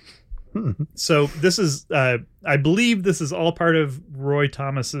 Done. So this is, I believe this is all part of Roy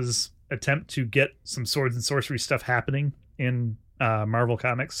Thomas's attempt to get some swords and sorcery stuff happening in Marvel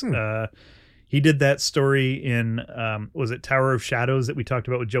Comics. He did that story in, was it Tower of Shadows that we talked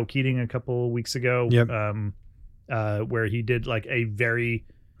about with Joe Keating a couple weeks ago? Yep. Where he did like a very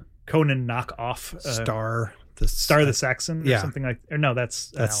Conan knockoff. Star the Saxon or something like, or no,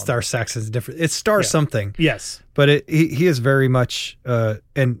 that's Alan. Star Saxon's different. It's Star something. Yes. But he is very much,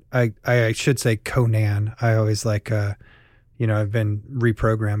 and I should say Conan. I always like, I've been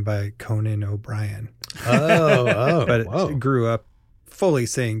reprogrammed by Conan O'Brien. But whoa. grew up fully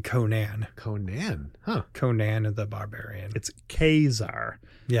saying Conan. Conan. Huh. Conan the Barbarian. It's Khazar.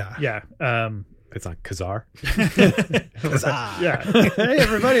 Yeah. Yeah. It's not Khazar. Yeah. Hey,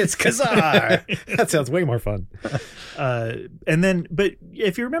 everybody, it's Khazar. That sounds way more fun. And then, but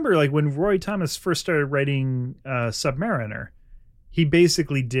if you remember, like when Roy Thomas first started writing Submariner, he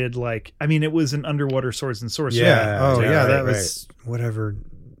basically did it was an underwater swords and sorcery. Yeah. Oh, yeah. That right, was whatever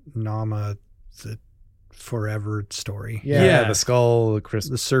Nama, the forever story. Yeah. The skull,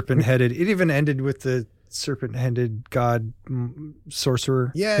 The serpent-headed. It even ended with the serpent-headed god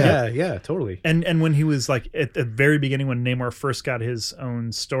sorcerer. Yeah, totally. And when he was like at the very beginning, when Namor first got his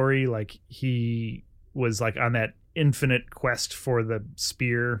own story, like he was like on that infinite quest for the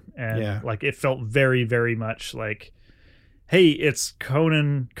spear, and like it felt very, very much like, hey, it's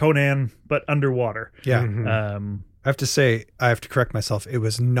Conan, but underwater. Yeah. Mm-hmm. I have to say, I have to correct myself. It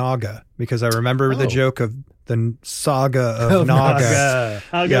was Naga, because I remember the joke of the saga of Naga.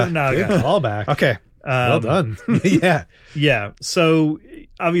 Naga. Good callback. Okay. Well done. Yeah. Yeah. So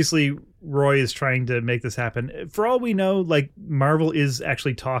obviously Roy is trying to make this happen. For all we know, like Marvel is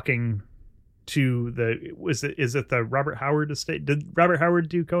actually talking to is it the Robert Howard estate? Did Robert Howard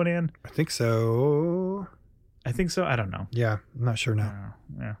do Conan? I think so. I think so. I don't know. Yeah. I'm not sure now.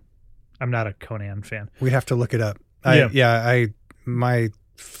 Yeah. I'm not a Conan fan. We'd have to look it up. My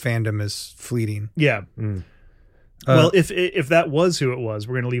fandom is fleeting. Yeah. Well, if that was who it was,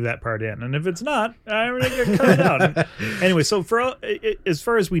 we're going to leave that part in, and if it's not, I'm going to cut it out. Anyway, so as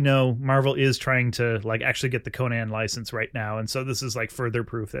far as we know, Marvel is trying to like actually get the Conan license right now, and so this is like further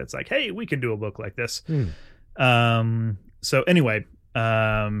proof that it's like, hey, we can do a book like this. So anyway,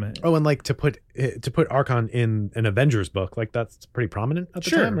 and like to put Archon in an Avengers book, like that's pretty prominent at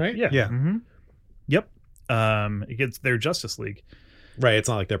the time, right? Yeah. Yeah. Mm-hmm. Yep. It gets their Justice League. Right. It's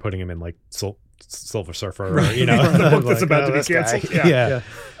not like they're putting him in like Silver Surfer, or, you know, The book that's like, about to be this guy.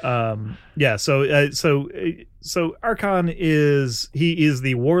 canceled. Yeah. So Archon is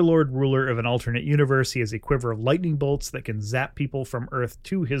the warlord ruler of an alternate universe. He has a quiver of lightning bolts that can zap people from Earth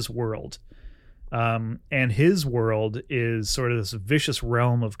to his world. And his world is sort of this vicious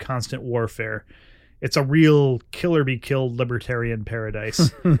realm of constant warfare. It's a real killer be killed libertarian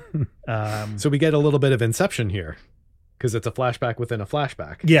paradise. So we get a little bit of Inception here, because it's a flashback within a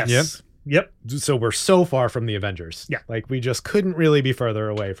flashback. Yes. Yep. So we're so far from the Avengers. Yeah. Like we just couldn't really be further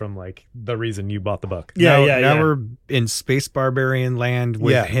away from like the reason you bought the book. Now we're in space barbarian land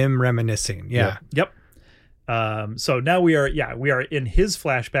with him reminiscing. Yeah. Yep. So now we are in his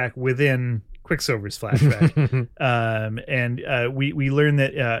flashback within Quicksilver's flashback. We learn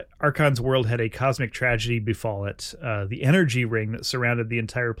that Archon's world had a cosmic tragedy befall it. The energy ring that surrounded the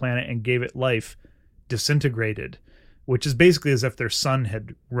entire planet and gave it life disintegrated, which is basically as if their sun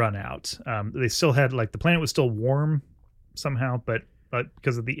had run out. They still had, like, the planet was still warm somehow, but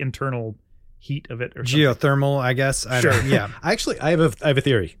because of the internal heat of it or something. Geothermal, I guess. Sure. Yeah. Actually, I have a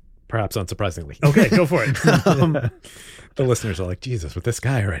theory, perhaps unsurprisingly. Okay, go for it. The listeners are like, Jesus, with this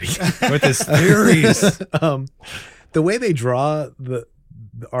guy already. With his theories. The way they draw the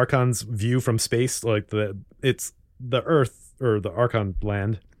Archon's view from space, like it's the Earth or the Archon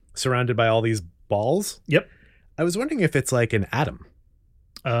land surrounded by all these balls. Yep. I was wondering if it's like an atom.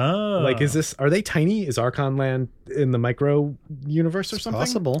 Oh. Like, are they tiny? Is Archon land in the micro universe or something?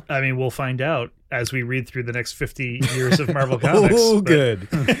 Possible. I mean, we'll find out as we read through the next 50 years of Marvel Comics. Oh, but- good.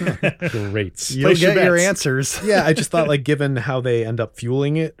 Great. You'll Place your get your bets. answers. Yeah, I just thought, like, given how they end up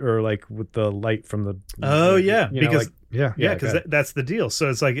fueling it, or like with the light from the Oh, yeah, you know, because like, Yeah. yeah, because that's the deal. So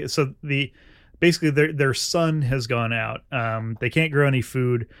it's like, basically their sun has gone out. They can't grow any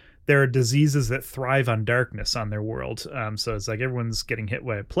food. There are diseases that thrive on darkness on their world. So it's like everyone's getting hit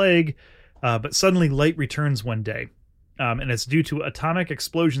by a plague, but suddenly light returns one day, and it's due to atomic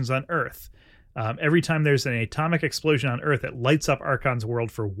explosions on Earth. Every time there's an atomic explosion on Earth, it lights up Archon's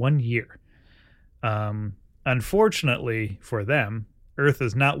world for 1 year. Unfortunately for them, Earth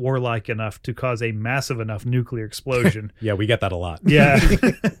is not warlike enough to cause a massive enough nuclear explosion. Yeah, we get that a lot. Yeah.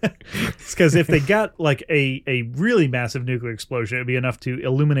 It's because if they got like a really massive nuclear explosion, it would be enough to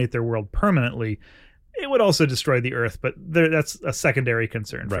illuminate their world permanently. It would also destroy the Earth, but that's a secondary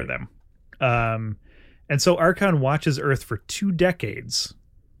concern for Right. them. And so Archon watches Earth for 2 decades,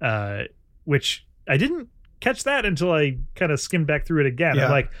 which I didn't catch that until I kind of skimmed back through it again. Yeah.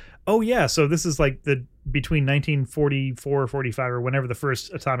 I'm like, oh yeah, so this is like between 1944 or 45 or whenever the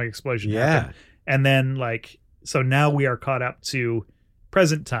first atomic explosion happened. And then like, so now we are caught up to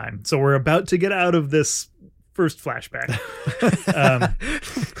present time. So we're about to get out of this first flashback.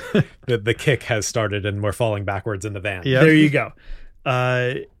 The kick has started and we're falling backwards in the van. Yeah. There you go.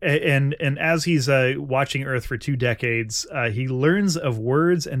 And as he's watching Earth for 2 decades, he learns of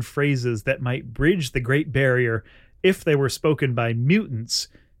words and phrases that might bridge the Great Barrier if they were spoken by mutants,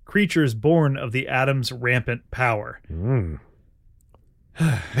 creatures born of the atom's rampant power.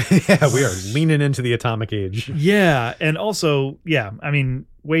 Yeah, we are leaning into the atomic age. Yeah, and also, yeah, I mean,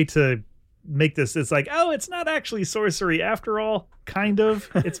 way to make this, it's like, oh, it's not actually sorcery after all, kind of.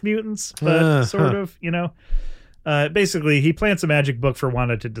 It's mutants, but sort of, you know. Basically, he plants a magic book for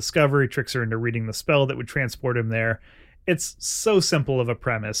Wanda to discover. He tricks her into reading the spell that would transport him there. It's so simple of a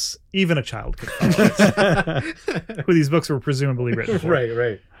premise, even a child could follow it. Who these books were presumably written for.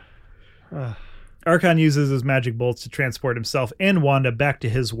 Right. Archon uses his magic bolts to transport himself and Wanda back to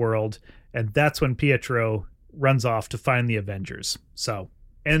his world, and that's when Pietro runs off to find the Avengers. So,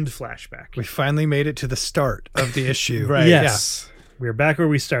 end flashback. We finally made it to the start of the issue. Right. Yes. We're back where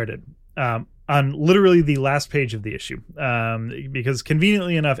we started. On literally the last page of the issue. Because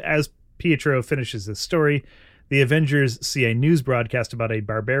conveniently enough, as Pietro finishes his story, the Avengers see a news broadcast about a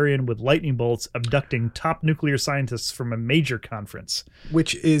barbarian with lightning bolts abducting top nuclear scientists from a major conference.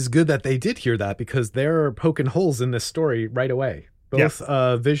 Which is good that they did hear that, because they're poking holes in this story right away. Both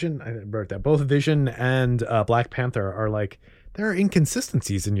Vision, I wrote that, both Vision and Black Panther are like, there are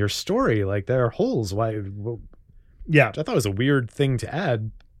inconsistencies in your story. Like, there are holes. Why? Yeah. I thought it was a weird thing to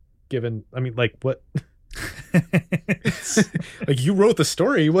add, given, I mean, like, what? Like, you wrote the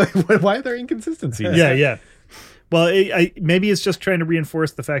story. Why are there inconsistencies? Yeah. Well, maybe it's just trying to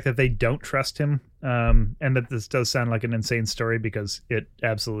reinforce the fact that they don't trust him, and that this does sound like an insane story, because it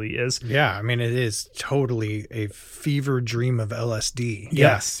absolutely is. Yeah, I mean, it is totally a fever dream of LSD.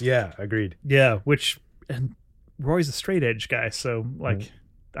 Yes. Yeah. Agreed. Yeah, and Roy's a straight edge guy, so like,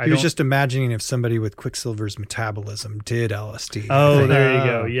 He was just imagining if somebody with Quicksilver's metabolism did LSD. Oh, there you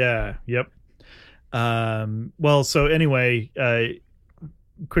go. Yeah. Yep. Well, so anyway,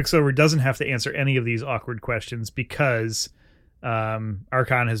 Quicksilver doesn't have to answer any of these awkward questions because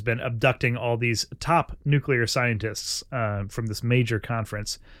Archon has been abducting all these top nuclear scientists from this major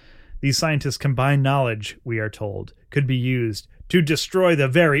conference. These scientists' combined knowledge, we are told, could be used to destroy the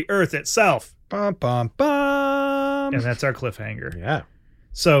very Earth itself. Bum, bum, bum. And that's our cliffhanger. Yeah.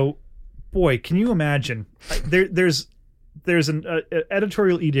 So, boy, can you imagine? There's an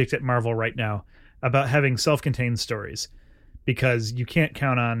editorial edict at Marvel right now about having self-contained stories because you can't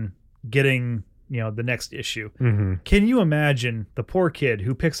count on getting, the next issue. Mm-hmm. Can you imagine the poor kid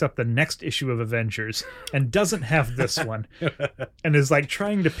who picks up the next issue of Avengers and doesn't have this one and is like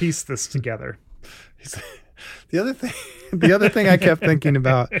trying to piece this together? The other thing I kept thinking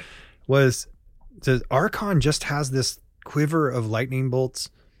about was, does Archon just has this quiver of lightning bolts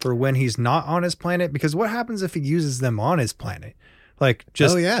for when he's not on his planet? Because what happens if he uses them on his planet? Like,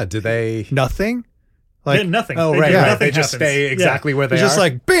 just Do they? nothing? Like nothing. Oh, They right. do- Right. nothing They just happens. stay exactly where they It's are. just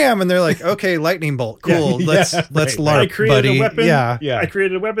like bam, and they're like, okay, lightning bolt, cool. Yeah, let's right. LARP, I created buddy. a weapon. Yeah. Yeah. I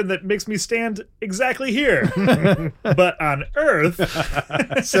created a weapon that makes me stand exactly here. But on Earth,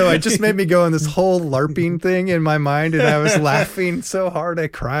 So it just made me go on this whole LARPing thing in my mind, and I was laughing so hard I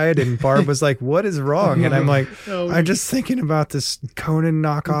cried. And Barb was like, "What is wrong?" And I'm like, "I'm just thinking about this Conan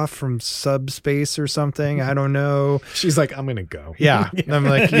knockoff from Subspace or something. I don't know." She's like, I'm gonna go. Yeah, and I'm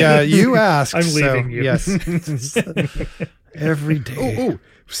like, "Yeah, you asked." I'm so, leaving you. Yes, every day. Ooh.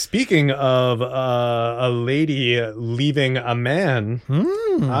 Speaking of a lady leaving a man,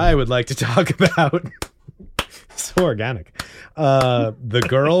 I would like to talk about so organic. The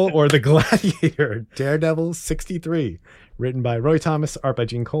Girl or the Gladiator, Daredevil 63, written by Roy Thomas, art by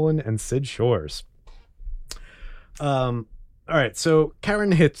Gene Colan and Sid Shores. All right, so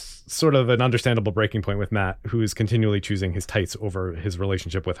Karen hits sort of an understandable breaking point with Matt, who is continually choosing his tights over his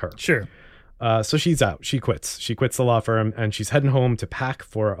relationship with her. sure. So she's out. She quits. She quits the law firm, and she's heading home to pack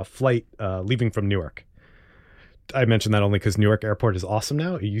for a flight leaving from Newark. I mentioned that only because Newark Airport is awesome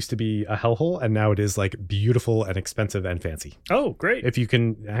now. It used to be a hellhole, and now it is like beautiful and expensive and fancy. Oh, great. If you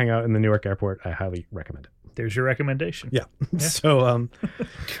can hang out in the Newark Airport, I highly recommend it. There's your recommendation. Yeah. So,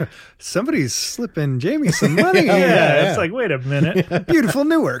 Somebody's slipping Jamie some money. Yeah, Yeah. it's like, wait a minute. Beautiful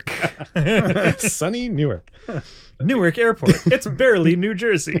Newark. sunny Newark. Newark Airport. It's barely New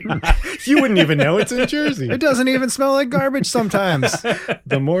Jersey. You wouldn't even know it's in Jersey. It doesn't even smell like garbage sometimes.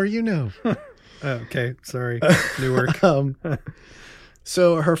 The more you know. Okay, sorry, Newark.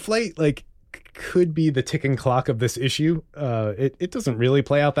 So her flight, like, could be the ticking clock of this issue. It doesn't really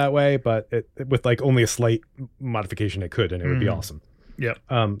play out that way, but with like only a slight modification, it could, and it would be awesome. Yep.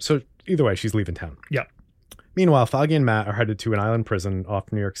 So either way, she's leaving town. Yep. Meanwhile, Foggy and Matt are headed to an island prison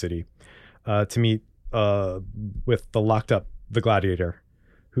off New York City to meet with the Gladiator,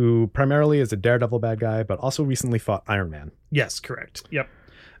 who primarily is a Daredevil bad guy, but also recently fought Iron Man. Yes, correct. Yep.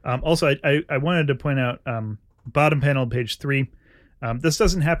 Also, I wanted to point out bottom panel, page 3. This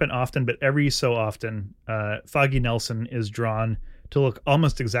doesn't happen often, but every so often, Foggy Nelson is drawn to look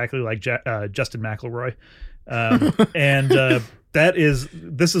almost exactly like Justin McElroy. And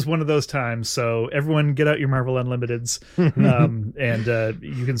this is one of those times. So everyone get out your Marvel Unlimiteds. And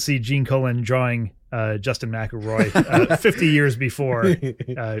you can see Gene Colan drawing Justin McElroy 50 years before.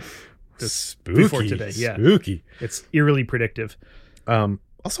 Before today. Yeah. Spooky. It's eerily predictive.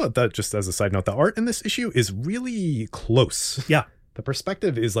 Also, that just as a side note, the art in this issue is really close. Yeah. The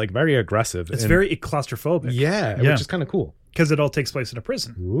perspective is like very aggressive. It's and- very claustrophobic. yeah, Yeah. which is kind of cool. Because it all takes place in a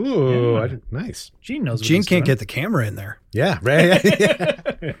prison. Ooh, Yeah. nice. Gene knows what Gene he's can't doing. get the camera in there. Yeah, right.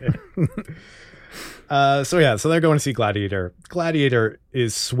 So they're going to see Gladiator. Gladiator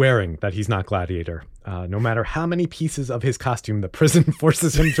is swearing that he's not Gladiator, no matter how many pieces of his costume the prison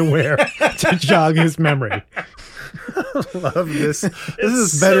forces him to wear to jog his memory. Love this. This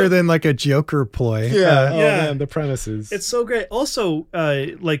is better than like a Joker ploy. Yeah, Yeah. man, the premises. It's so great. Also,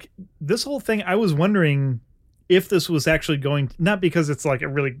 like this whole thing, I was wondering if this was actually going, not because it's like a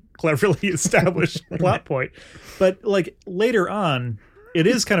really cleverly established plot point, but like later on, it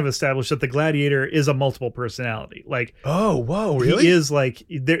is kind of established that the Gladiator is a multiple personality. Like, oh, whoa, really? he is like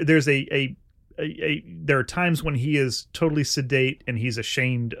there's there are times when he is totally sedate and he's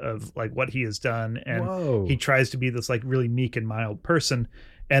ashamed of like what he has done, and Whoa. he tries to be this like really meek and mild person,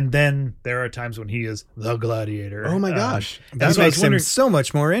 and then there are times when he is the Gladiator. Oh my gosh. That so I was makes him wondering- so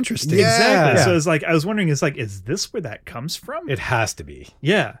much more interesting. Yeah. Exactly. Yeah. So it's like I was wondering, is this where that comes from? It has to be.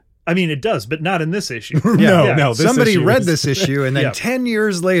 Yeah. I mean, it does, but not in this issue. No, this Somebody issue read is- this issue and then Yeah. 10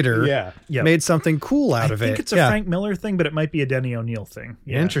 years later Yeah. made something cool out I of think it. it's a Frank Miller thing, but it might be a Denny O'Neil thing.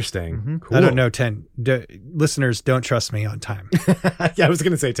 Yeah. Interesting. Cool. I don't know. Listeners, don't trust me on time. Yeah, I was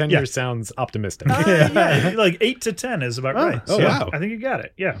going to say 10 Yeah. years sounds optimistic. Yeah, like 8 to 10 is about right. oh, So wow. I think you got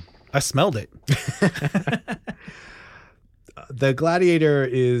it. Yeah. I smelled it. The gladiator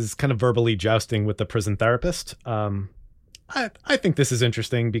is kind of verbally jousting with the prison therapist. I think this is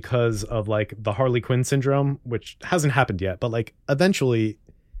interesting because of like the Harley Quinn syndrome, which hasn't happened yet, but like eventually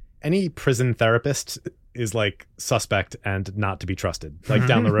any prison therapist is like suspect and not to be trusted, like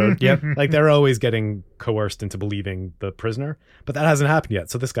down the road. Yep. Like they're always getting coerced into believing the prisoner, but that hasn't happened yet.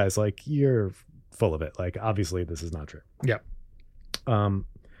 So this guy's like, you're full of it. Like, obviously this is not true. Yeah.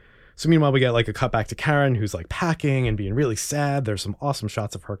 So meanwhile, we get like a cut back to Karen, who's like packing and being really sad. There's some awesome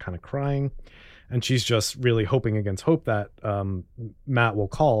shots of her kind of crying. And she's just really hoping against hope that Matt will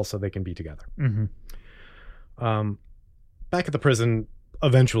call so they can be together. Mm-hmm. Back at the prison,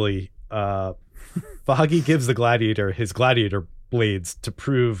 eventually, Foggy gives the gladiator his gladiator blades to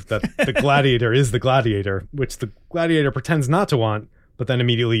prove that the gladiator is the gladiator, which the gladiator pretends not to want, but then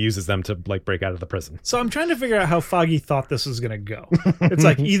immediately uses them to like break out of the prison. So I'm trying to figure out how Foggy thought this was going to go. It's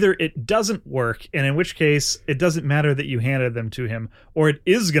like either it doesn't work, and in which case it doesn't matter that you handed them to him, or it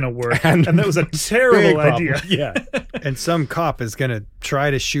is going to work, and that was a Big terrible problem. idea. Yeah. And some cop is going to try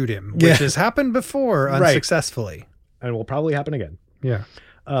to shoot him, which Yeah. has happened before Right. unsuccessfully. And will probably happen again. Yeah.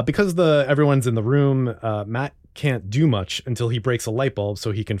 Because everyone's in the room, Matt can't do much until he breaks a light bulb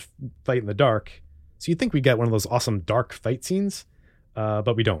so he can fight in the dark. So you'd think we get one of those awesome dark fight scenes,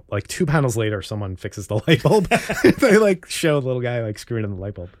 but we don't. Like 2 panels later, someone fixes the light bulb. They like show the little guy like screwing in the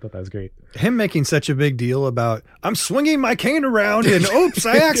light bulb. I thought that was great. Him making such a big deal about, I'm swinging my cane around and oops,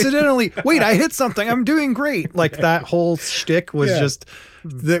 I accidentally, wait, I hit something. I'm doing great. Like that whole shtick was Yeah. just,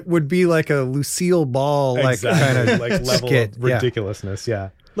 that would be like a Lucille Ball, like kind of like level skit. of ridiculousness. Yeah.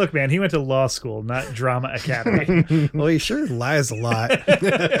 Look, man, he went to law school, not drama academy. Yeah. Well, he sure lies a lot.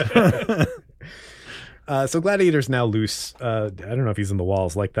 So Gladiator's now loose. I don't know if he's in the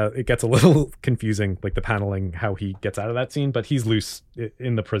walls like that. It gets a little confusing, like the paneling, how he gets out of that scene, but he's loose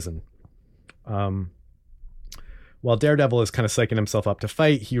in the prison. While Daredevil is kind of psyching himself up to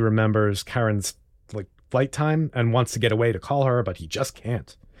fight, he remembers Karen's like flight time and wants to get away to call her, but he just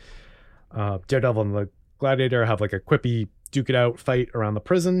can't. Daredevil and the Gladiator have like a quippy duke it out fight around the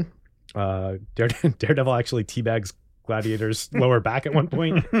prison. Daredevil actually teabags Gladiator's lower back at one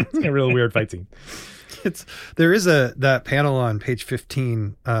point. It's a really weird fight scene. There is that panel on page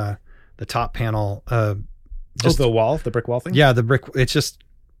 15, the top panel. Just the wall, the brick wall thing? Yeah, the brick. It's just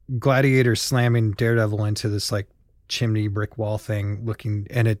Gladiator slamming Daredevil into this like chimney brick wall thing looking,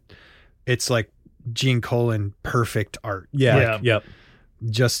 and it's like Gene Colan perfect art. Yeah. Yep.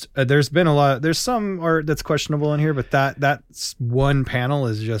 Just there's some art that's questionable in here, but that's one panel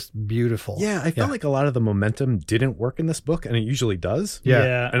is just beautiful. Yeah, I felt like a lot of the momentum didn't work in this book, and it usually does.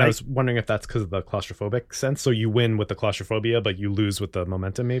 Yeah. And I was wondering if that's because of the claustrophobic sense. So you win with the claustrophobia, but you lose with the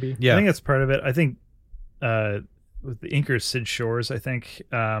momentum, maybe? Yeah. I think that's part of it. I think with the inker Sid Shores, I think,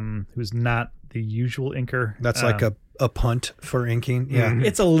 who's not the usual inker. That's like a punt for inking. Yeah.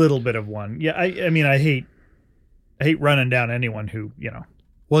 It's a little bit of one. Yeah, I mean, I hate running down anyone who,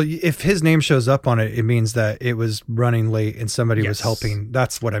 Well, if his name shows up on it, it means that it was running late and somebody was Yes. helping.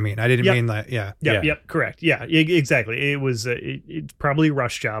 That's what I mean. I didn't Yep. mean that. Yeah. Yep, correct. Yeah, exactly. It was it's probably a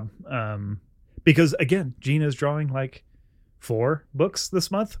rush job. Because again, Gene is drawing like 4 books this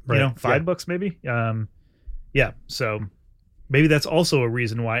month. Right. 5 books maybe. Yeah. So maybe that's also a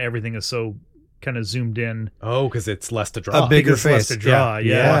reason why everything is so kind of zoomed in. Oh, because it's less to draw. A bigger Because less face to draw,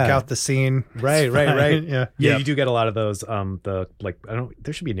 yeah. Walk out the scene. Right. Yeah. Yeah, Yep. you do get a lot of those. There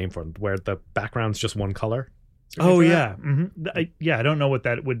should be a name for them where the background's just one color. Is there a name Oh for yeah. Mm-hmm. I don't know what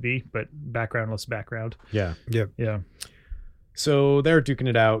that would be, but backgroundless background. that? Yeah. Yeah. So they're duking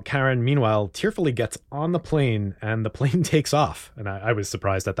it out. Karen, meanwhile, tearfully gets on the plane, and the plane takes off. And I was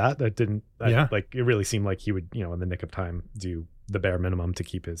surprised at that. That didn't. It really seemed like he would, in the nick of time, do the bare minimum to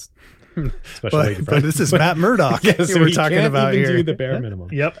keep his special lady But friend. this is Matt Murdock Yeah, so we're he talking can't about even here. do the bare minimum.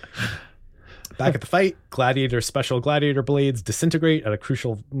 Yep. Back at the fight, Gladiator's special gladiator blades disintegrate at a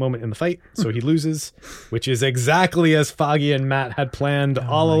crucial moment in the fight, so he loses, which is exactly as Foggy and Matt had planned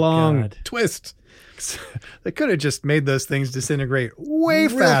all my along. God. Twist. They could have just made those things disintegrate way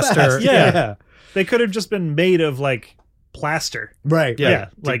Real faster. fast. Yeah. They could have just been made of like plaster. Right. Yeah, Yeah.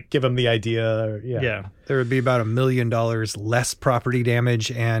 like- Give him the idea. Yeah. There would be about $1 million less property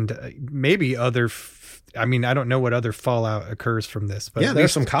damage and maybe other. I don't know what other fallout occurs from this, but Yeah, at there's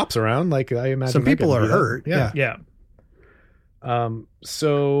least some cops around. Like I imagine some that people could are do that. hurt. Yeah. Yeah.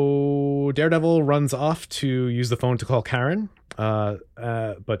 So Daredevil runs off to use the phone to call Karen,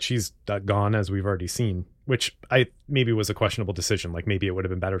 but she's gone, as we've already seen, which maybe was a questionable decision. Like, maybe it would have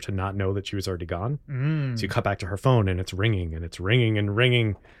been better to not know that she was already gone. So you cut back to her phone, and it's ringing, and it's ringing and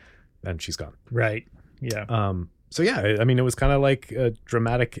ringing, and she's gone. Right. Yeah. So yeah, I mean, it was kind of like a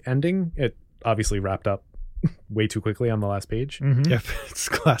dramatic ending. It obviously wrapped up way too quickly on the last page. Mhm. Yep, it's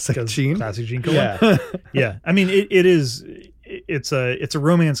classic Gene. Classic Gene Colan. Yeah. Yeah. I mean, it's a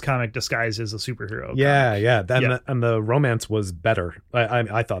romance comic disguised as a superhero. Yeah, comic. yeah. Yeah. And the romance was better.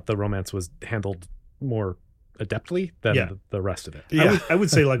 I thought the romance was handled more adeptly than the rest of it. Yeah. I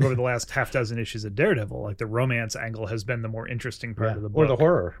would say, like, over the last half dozen issues of Daredevil, like, the romance angle has been the more interesting part of the book. Or the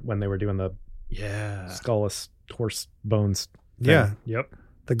horror when they were doing the Yeah. skullless horse bones. Yeah, Yep.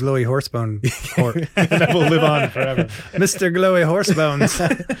 the glowy horsebone. That will live on forever. Mr. Glowy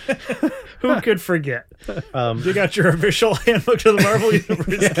Horsebones. Who could forget? Um, You got your official handbook to the Marvel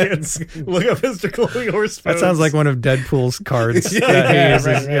Universe, kids. Look up Mr. Chloe Horse. That sounds like one of Deadpool's cards. Yeah, that he yeah,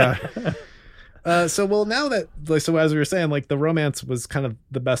 uses. right. now that, so as we were saying, like, the romance was kind of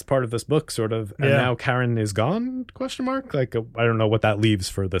the best part of this book, sort of, and Yeah. now Karen is gone? ? Like, I don't know what that leaves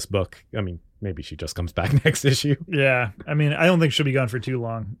for this book. I mean, maybe she just comes back next issue. Yeah. I mean, I don't think she'll be gone for too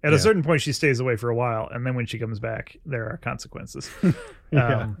long. At Yeah. a certain point, she stays away for a while, and then when she comes back, there are consequences.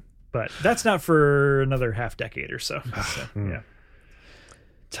 Yeah. But that's not for another half decade or so. Yeah.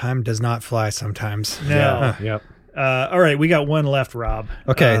 Time does not fly sometimes. No. Yep. All right, we got one left, Rob.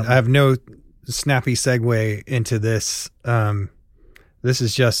 Okay, Um, I have no snappy segue into this. This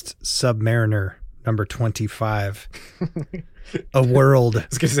is just Submariner number 25. A World. I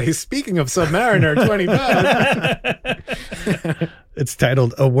was going to say, speaking of Submariner 25. It's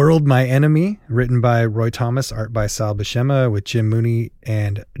titled A World, My Enemy, written by Roy Thomas, art by Sal Buscema, with Jim Mooney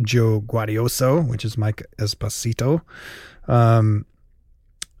and Joe Guardioso, which is Mike Esposito. I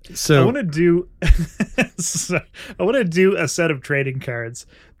So want to do a set of trading cards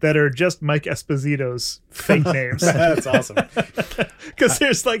that are just Mike Esposito's fake names. That's awesome. Because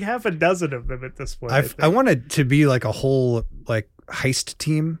there's like half a dozen of them at this point. I want it to be like a whole like heist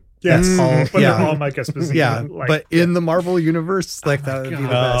team. Yes, That's all. but Yeah. they're all Mike Esposito. Yeah, like, but in the Marvel universe, like that would be the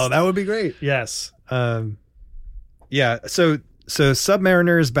God. best. that would be great. yes, Yeah. So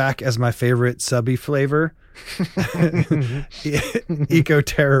Submariner is back as my favorite subby flavor.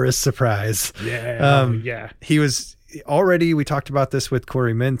 Eco-terrorist surprise. yeah, Um, yeah. He was already, we talked about this with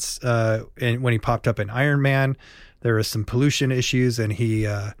Corey Mintz, and when he popped up in Iron Man, there was some pollution issues and he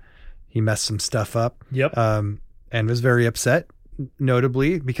messed some stuff up. Yep. And was very upset,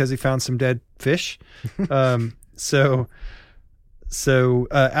 notably because he found some dead fish. So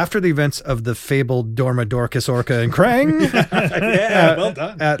after the events of the fabled Dorma, Dorcas, Orca, and Krang, Yeah, well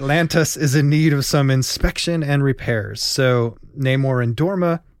done. Atlantis is in need of some inspection and repairs. So Namor and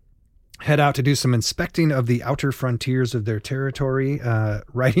Dorma head out to do some inspecting of the outer frontiers of their territory,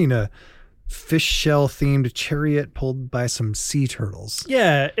 riding a fish shell themed chariot pulled by some sea turtles.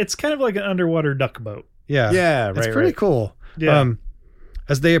 Yeah, it's kind of like an underwater duck boat. Yeah. Yeah, It's right, pretty right. cool. Yeah.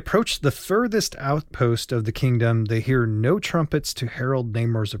 As they approach the furthest outpost of the kingdom, they hear no trumpets to herald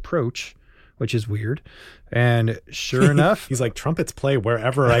Namor's approach, which is weird. And sure enough, He's like, trumpets play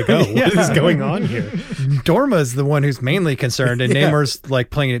wherever I go. What is going on here? Dorma's the one who's mainly concerned, and Yeah. Namor's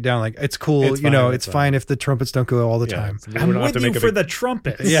like playing it down like, it's cool, It's you know, fine, it's it's fine if the trumpets don't go all the Yeah, time. so we I'm don't have with to you make a for big- the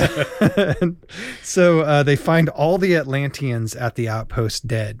trumpets. Yeah. So they find all the Atlanteans at the outpost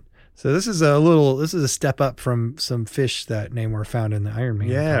dead. So this is a step up from some fish that Namor found in the Iron Man.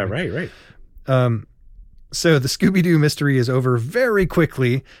 Yeah, comic. right. So the Scooby-Doo mystery is over very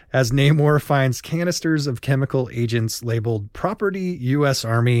quickly as Namor finds canisters of chemical agents labeled Property U.S.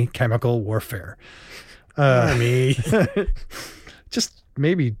 Army Chemical Warfare. Army. Just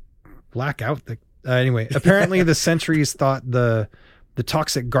maybe black out the... anyway, apparently the sentries thought the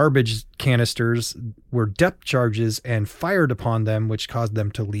toxic garbage canisters were depth charges and fired upon them, which caused them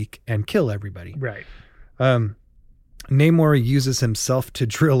to leak and kill everybody. Right. Namor uses himself to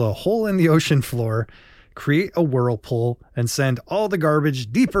drill a hole in the ocean floor, create a whirlpool, and send all the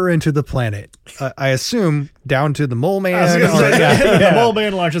garbage deeper into the planet. I assume down to the Mole Man. I was gonna or- say, yeah. the Mole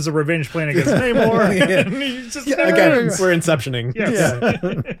Man launches a revenge plan against Namor. Yeah. And he's just Again, we're inceptioning. Yes.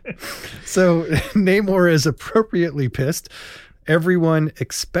 So Namor is appropriately pissed. Everyone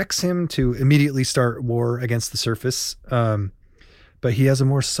expects him to immediately start war against the surface. But he has a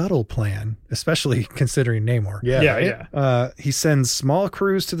more subtle plan, especially considering Namor. Yeah. Yeah, right? yeah. He sends small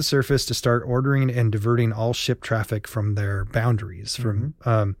crews to the surface to start ordering and diverting all ship traffic from their boundaries.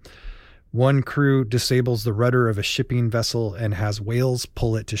 One crew disables the rudder of a shipping vessel and has whales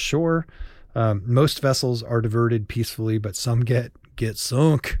pull it to shore. Most vessels are diverted peacefully, but some get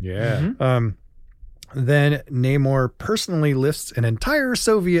sunk. Yeah. Then Namor personally lifts an entire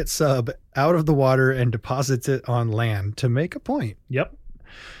Soviet sub out of the water and deposits it on land to make a point. Yep.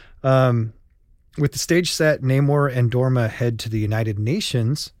 With the stage set, Namor and Dorma head to the United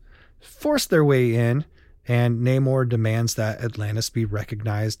Nations, force their way in, and Namor demands that Atlantis be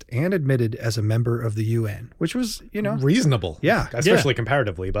recognized and admitted as a member of the UN, which was, Reasonable. Yeah. Especially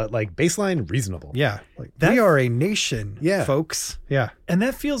comparatively, but like baseline reasonable. yeah, like we are a nation, folks. Yeah. And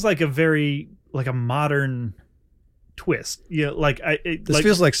that feels like a modern twist. This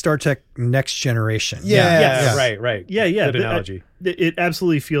feels like Star Trek Next Generation. Yeah. Right. Yeah. Good analogy. It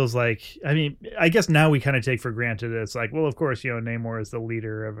absolutely feels like, I guess now we kind of take for granted it's like, well, of course, Namor is the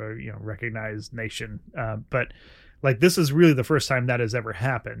leader of a, recognized nation. But like, this is really the first time that has ever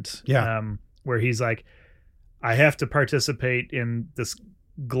happened. Yeah. Where he's like, I have to participate in this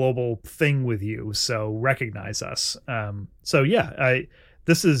global thing with you. So recognize us.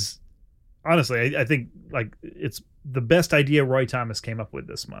 This is honestly, I think like it's the best idea Roy Thomas came up with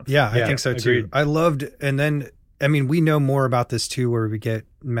this month. Yeah, I think so too. Agreed. I loved, and then we know more about this too, where we get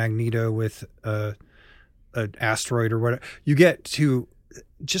Magneto with an asteroid or whatever. You get to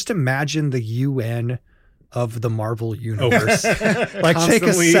just imagine the UN of the Marvel universe. Like take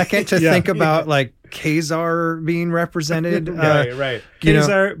a second to think about like Kazar being represented. Right.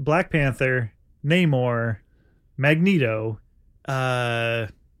 Kazar, Black Panther, Namor, Magneto,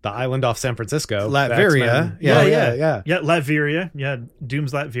 the island off San Francisco. Latveria. Yeah, Latveria. Yeah,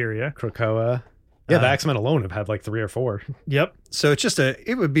 Doom's Latveria. Krakoa. Yeah, the X-Men alone have had like 3 or 4. Yep. So it's just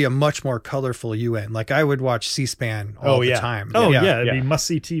it would be a much more colorful UN. Like I would watch C-SPAN all the time. Oh yeah, it'd be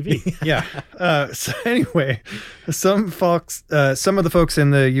must-see TV. Yeah. So anyway, some of the folks in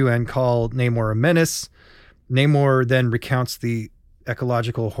the UN call Namor a menace. Namor then recounts the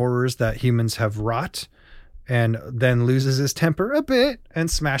ecological horrors that humans have wrought, and then loses his temper a bit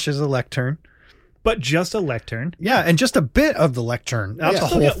and smashes a lectern. But just a lectern. Yeah, and just a bit of the lectern, not the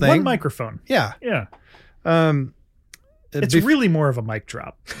whole thing. One microphone. Yeah. It's really more of a mic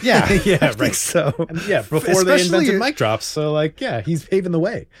drop. Yeah, I right. think so. And before they invented mic drops. So he's paving the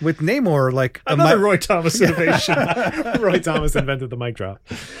way. With Namor, like another Roy Thomas innovation. Roy Thomas invented the mic drop.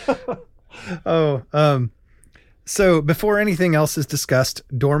 So before anything else is discussed,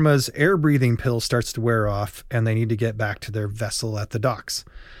 Dorma's air breathing pill starts to wear off and they need to get back to their vessel at the docks.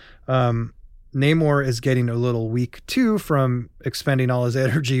 Namor is getting a little weak too from expending all his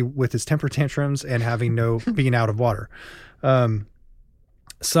energy with his temper tantrums and having being out of water.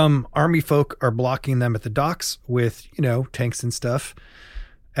 Some army folk are blocking them at the docks with, tanks and stuff.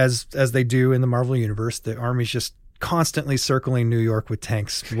 As they do in the Marvel universe, the army's just constantly circling New York with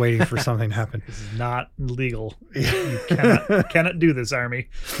tanks waiting for something to happen. This is not legal. You cannot do this, army.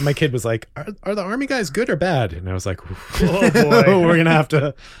 My kid was like, are the army guys good or bad? And I was like, oh boy, we're going to have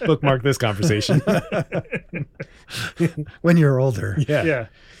to bookmark this conversation. When you're older. Yeah.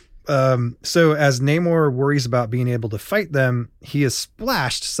 So as Namor worries about being able to fight them, he is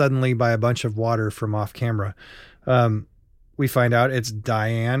splashed suddenly by a bunch of water from off camera. We find out it's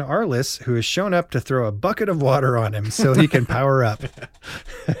Diane Arliss who has shown up to throw a bucket of water on him so he can power up.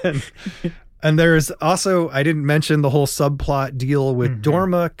 And there's also, I didn't mention the whole subplot deal with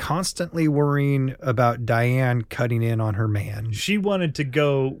Dorma constantly worrying about Diane cutting in on her man. She wanted to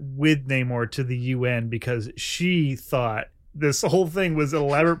go with Namor to the UN because she thought this whole thing was an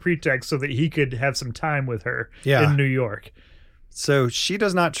elaborate pretext so that he could have some time with her in New York. So she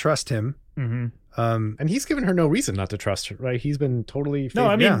does not trust him. Mm-hmm. And he's given her no reason not to trust her, right? He's been totally... No,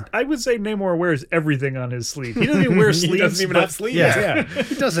 I mean, I would say Namor wears everything on his sleeve. He doesn't even wear sleeves. He doesn't even have sleeves. Yeah.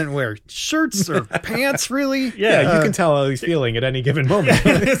 He doesn't wear shirts or pants, really. Yeah, you can tell how he's feeling at any given moment.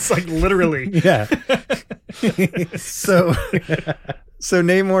 It's like literally. Yeah. So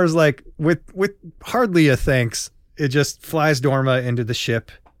Namor's like, with hardly a thanks, it just flies Dorma into the ship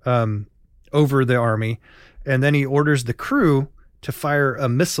over the army. And then he orders the crew to fire a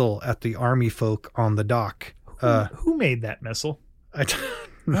missile at the army folk on the dock. Who made that missile?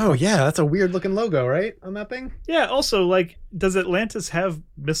 Oh, yeah. That's a weird looking logo, right? On that thing? Yeah. Also, does Atlantis have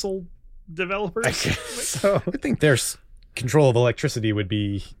missile developers? I think their control of electricity would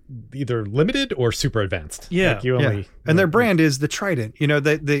be either limited or super advanced. Yeah. And their brand is the Trident.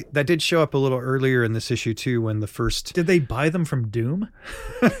 That did show up a little earlier in this issue, too, when the first... Did they buy them from Doom?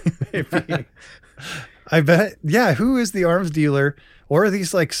 Maybe. I bet. Yeah. Who is the arms dealer? Or are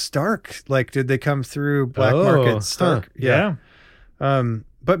these Stark? Did they come through black market Stark? Huh. Yeah.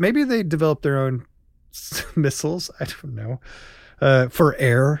 But maybe they developed their own missiles. I don't know. For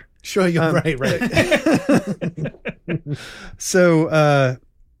air. Sure. You're right. So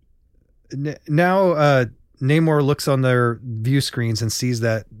Now Namor looks on their view screens and sees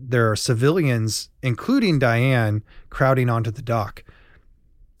that there are civilians, including Diane, crowding onto the dock.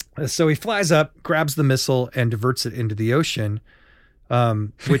 So he flies up, grabs the missile, and diverts it into the ocean,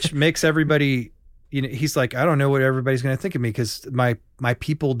 which makes everybody, he's like, I don't know what everybody's going to think of me because my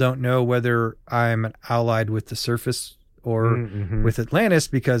people don't know whether I'm allied with the surface or with Atlantis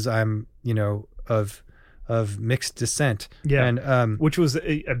because I'm, of mixed descent. Yeah. And which was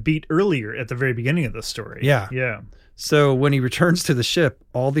a beat earlier at the very beginning of the story. Yeah. Yeah. So when he returns to the ship,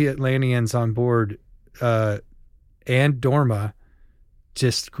 all the Atlanteans on board and Dorma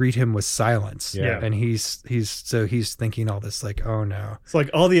just greet him with silence. Yeah. And he's thinking all this like, oh no. It's like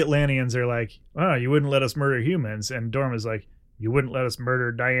all the Atlanteans are like, oh, you wouldn't let us murder humans. And Dorma's like, you wouldn't let us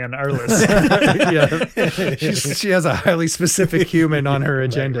murder Diane Arliss. Yeah. She has a highly specific human on her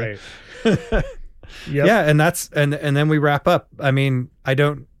agenda. Right. Yep. Yeah, and that's and then we wrap up. I mean,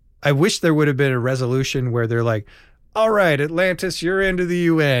 I wish there would have been a resolution where they're like, all right, Atlantis, you're into the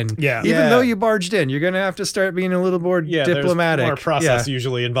UN. Yeah. Even though you barged in, you're going to have to start being a little more diplomatic. There's more process Yeah.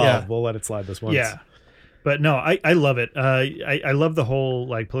 usually involved. Yeah. We'll let it slide this once. Yeah. But no, I love it. I love the whole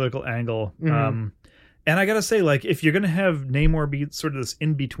like political angle. And I gotta say, like, if you're gonna have Namor be sort of this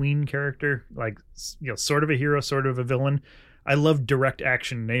in-between character, like, sort of a hero, sort of a villain, I love direct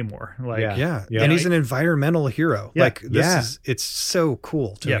action Namor. Like, Yeah. Yeah. And he's an environmental hero. Yeah. Like it's so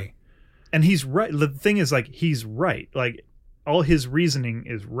cool to me. and he's right. The thing is, like, he's right. Like, all his reasoning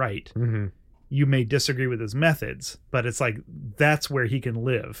is right. Mm-hmm. You may disagree with his methods, but it's like that's where he can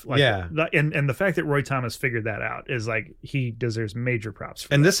live. Like, Yeah. And the fact that Roy Thomas figured that out is like he deserves major props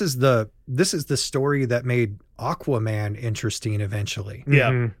for And that. this is the story that made Aquaman interesting eventually. Yeah.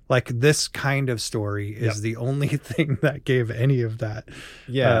 Mhm. Like this kind of story is the only thing that gave any of that.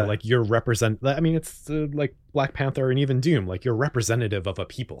 Yeah, like you're I mean, it's like Black Panther and even Doom. Like you're representative of a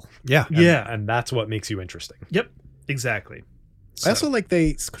people. Yeah. And that's what makes you interesting. Yep. Exactly. I also like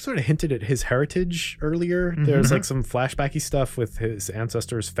they sort of hinted at his heritage earlier. There's like some flashbacky stuff with his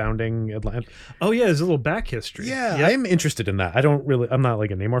ancestors founding Atlanta. Oh yeah, there's a little back history. Yeah, Yep. I'm interested in that. I'm not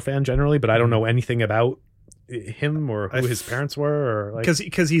like a Namor fan generally, but I don't know anything about him or who his parents were or like.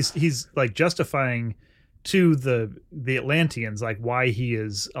 because he's like justifying to the Atlanteans like why he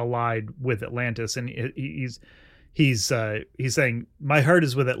is allied with Atlantis, and he's saying my heart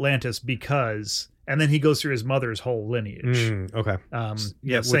is with Atlantis because, and then he goes through his mother's whole lineage. Okay.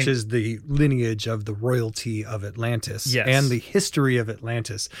 Which is the lineage of the royalty of Atlantis Yes. and the history of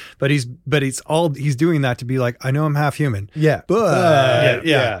Atlantis. But he's doing that to be like, I know I'm half human. Yeah. But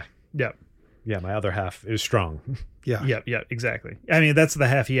yeah. Yeah, My other half is strong. yeah. yeah, exactly. I mean, that's the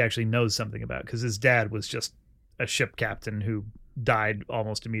half he actually knows something about because his dad was just a ship captain who died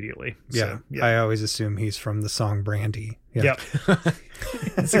almost immediately. Yeah. So, I always assume he's from the song Brandy. Yep.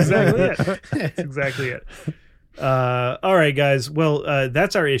 That's exactly it. That's exactly it. All right, guys. Well,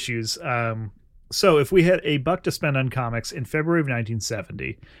 that's our issues. So if we had $1 to spend on comics in February of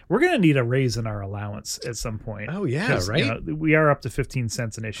 1970, we're going to need a raise in our allowance at some point. Oh, yeah, 'Cause, right? We are up to 15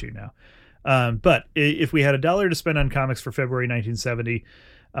 cents an issue now. But if we had $1 to spend on comics for February 1970,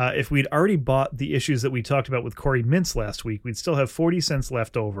 if we'd already bought the issues that we talked about with Corey Mintz last week, we'd still have 40 cents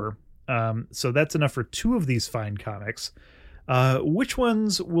left over. So that's enough for 2 of these fine comics. Which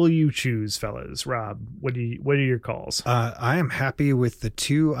ones will you choose, fellas? Rob, what are your calls? I am happy with the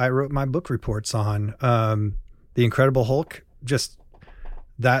 2 I wrote my book reports on. The Incredible Hulk, just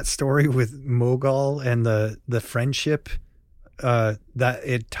that story with Mogul and the friendship, that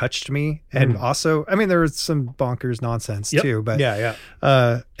it touched me. And also, I mean, there was some bonkers nonsense too, but Yeah.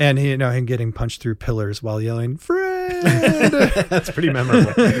 and him getting punched through pillars while yelling "friend." That's pretty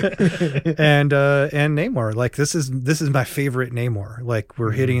memorable. and Namor, like this is my favorite Namor. Like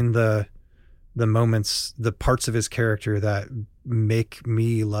we're hitting the moments, the parts of his character that make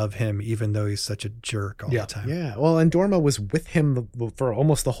me love him, even though he's such a jerk all the time. Yeah. Well, and Dorma was with him for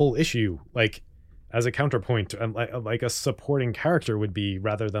almost the whole issue, like as a counterpoint, and like a supporting character would be,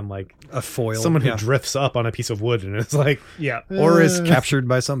 rather than like A foil, someone who drifts up on a piece of wood and is like, Yeah. or is captured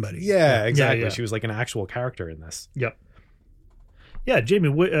by somebody. yeah, exactly. yeah. She was like an actual character in this. Yep. Yeah, Jamie,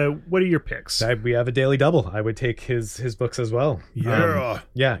 what are your picks? We have a daily double. I would take his books as well.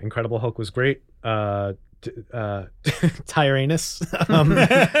 Yeah. Incredible Hulk was great. Tyrannus,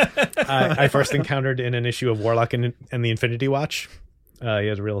 I first encountered in an issue of Warlock and the Infinity Watch. He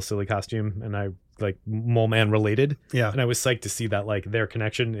had a real silly costume, and I like Mole Man related. Yeah. And I was psyched to see that like their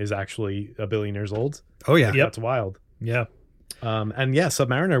connection is actually 1 billion years old. Oh yeah. Yep. That's wild. Yeah. And yeah,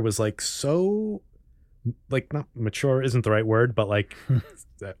 Submariner was like so, like, not mature isn't the right word, but like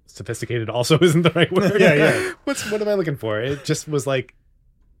sophisticated also isn't the right word. Yeah. What am I looking for? It just was like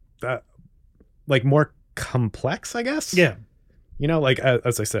like more complex, I guess. Yeah. You know, like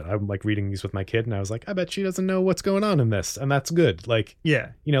as I said, I'm like reading these with my kid, and I was like, I bet she doesn't know what's going on in this, and that's good. Like,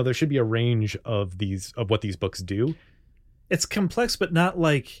 Yeah. you know, there should be a range of what these books do. It's complex, but not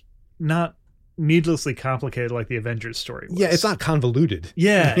needlessly complicated like the Avengers story was. Yeah, it's not convoluted.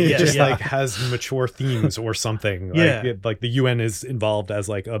 Yeah, It yeah, just yeah. like has mature themes or something. Like, Yeah. like the UN is involved as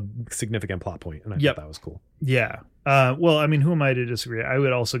like a significant plot point, and I Yep. thought that was cool. Yeah. Well, I mean, who am I to disagree? I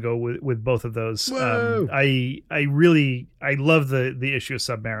would also go with both of those. Whoa. I love the issue of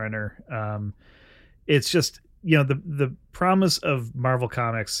Submariner. It's just, you know, the promise of Marvel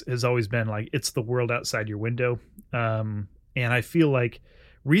Comics has always been like, it's the world outside your window. And I feel like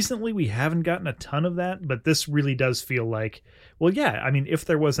recently we haven't gotten a ton of that, but this really does feel like, well, yeah, I mean, if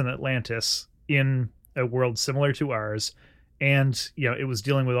there was an Atlantis in a world similar to ours, and, you know, it was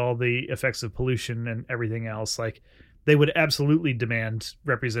dealing with all the effects of pollution and everything else, like, they would absolutely demand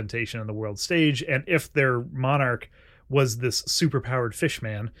representation on the world stage. And if their monarch was this superpowered fish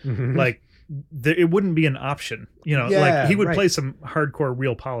man, like, it wouldn't be an option, you know, Yeah, like he would right. play some hardcore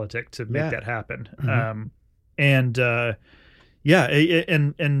realpolitik to make Yeah. that happen. Mhm. Yeah,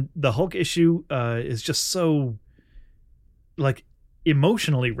 and the Hulk issue is just so like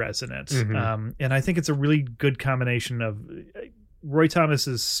emotionally resonant. Mhm. And I think it's a really good combination of Roy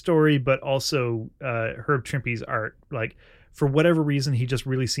Thomas's story, but also Herb Trimpe's art. Like, for whatever reason, he just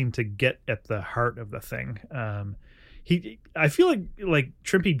really seemed to get at the heart of the thing. I feel like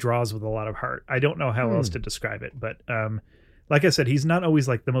Trimpe draws with a lot of heart. I don't know how else to describe it, but like I said, he's not always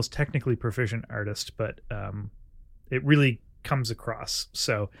like the most technically proficient artist, but it really comes across.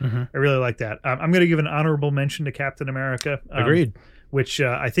 So Mhm. I really like that. I'm going to give an honorable mention to Captain America. Agreed. Which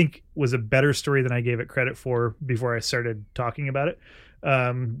I think was a better story than I gave it credit for before I started talking about it.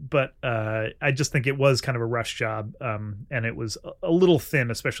 But I just think it was kind of a rush job, and it was a little thin,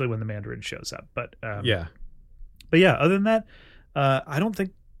 especially when the Mandarin shows up. But Yeah. but yeah, other than that, I don't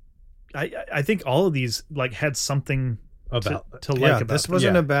think I think all of these like had something About to like Yeah, about this them.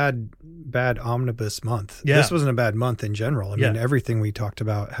 wasn't Yeah. a bad omnibus month. Yeah. This wasn't a bad month in general. I mean, Yeah. everything we talked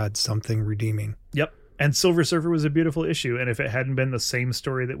about had something redeeming. Yep. And Silver Surfer was a beautiful issue, and if it hadn't been the same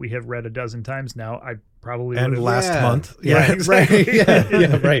story that we have read a dozen times now, I probably would And have. last Yeah. month. Yeah, Yeah. exactly. Right.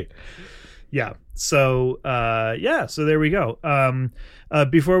 Yeah, right. Yeah. So so there we go.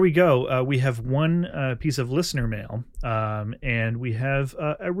 Before we go, we have one piece of listener mail, and we have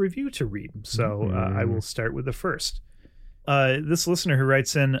a review to read. So I will start with the first. This listener who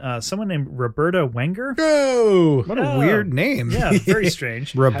writes in, someone named Roberta Wenger. Go. What a Oh. weird name. Yeah, very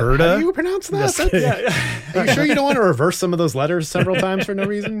strange. Roberta. How do you pronounce that? Yeah. Are you sure you don't want to reverse some of those letters several times for no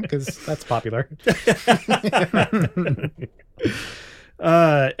reason? Because that's popular.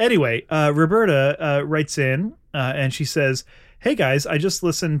 Anyway, Roberta writes in, and she says, "Hey guys, I just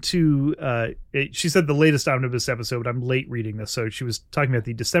listened to." She said the latest omnibus episode. I'm late reading this, so she was talking about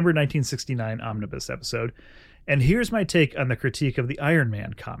the December 1969 omnibus episode. And here's my take on the critique of the Iron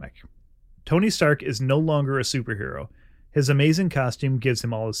Man comic. Tony Stark is no longer a superhero. His amazing costume gives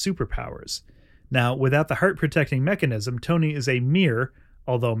him all his superpowers. Now, without the heart-protecting mechanism, Tony is a mere,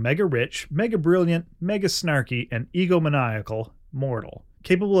 although mega rich, mega brilliant, mega snarky, and egomaniacal mortal,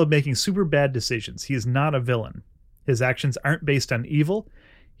 capable of making super bad decisions. He is not a villain. His actions aren't based on evil.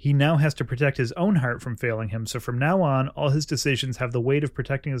 He now has to protect his own heart from failing him, so from now on, all his decisions have the weight of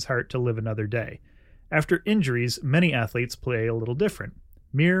protecting his heart to live another day. After injuries, many athletes play a little different.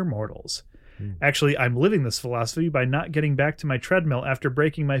 Mere mortals. Actually, I'm living this philosophy by not getting back to my treadmill after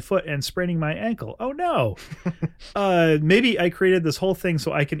breaking my foot and spraining my ankle. Oh no. Maybe I created this whole thing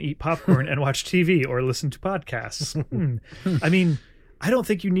so I can eat popcorn and watch TV or listen to podcasts. I mean, I don't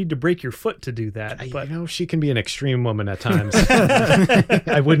think you need to break your foot to do that. But You know, she can be an extreme woman at times.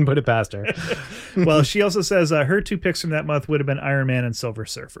 I wouldn't put it past her. well, she also says her two picks from that month would have been Iron Man and Silver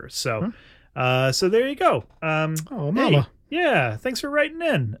Surfer. So, so there you go. Oh, mama. Hey, yeah, thanks for writing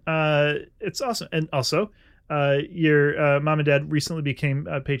in. It's awesome. And also, your mom and dad recently became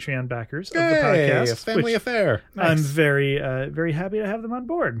Patreon backers of the podcast. A family which affair. I'm very, very happy to have them on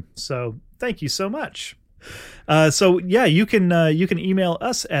board. So thank you so much. So yeah, you can email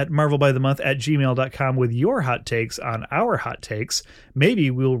us at marvelbythemonth@gmail.com with your hot takes on our hot takes.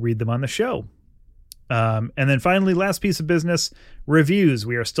 Maybe we'll read them on the show. And then finally, last piece of business, reviews.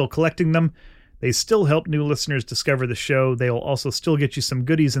 We are still collecting them. They still help new listeners discover the show. They'll also still get you some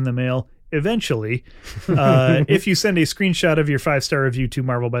goodies in the mail eventually. If you send a screenshot of your 5-star review to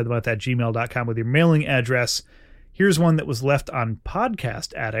marvelbythemonth@gmail.com with your mailing address. Here's one that was left on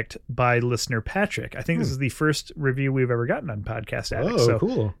Podcast Addict by listener Patrick. I think this is the first review we've ever gotten on Podcast Addict. Oh, so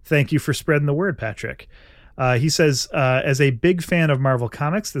cool. thank you for spreading the word, Patrick. He says, as a big fan of Marvel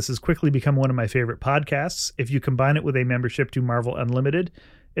Comics, this has quickly become one of my favorite podcasts. If you combine it with a membership to Marvel Unlimited,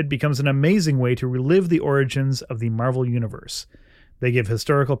 it becomes an amazing way to relive the origins of the Marvel Universe. They give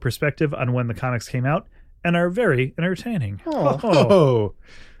historical perspective on when the comics came out and are very entertaining. Oh.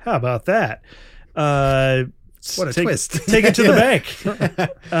 How about that? What a twist. Take it to the bank.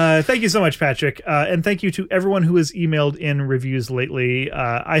 Thank you so much, Patrick. And thank you to everyone who has emailed in reviews lately.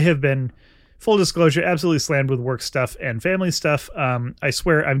 I have been, full disclosure, absolutely slammed with work stuff and family stuff. I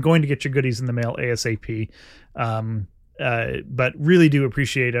swear I'm going to get your goodies in the mail ASAP. But really do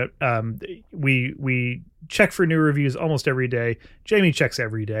appreciate it. We check for new reviews almost every day. Jamie checks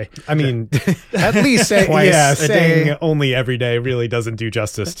every day. I mean, at least saying only every day really doesn't do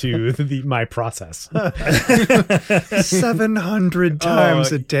justice to my process. 700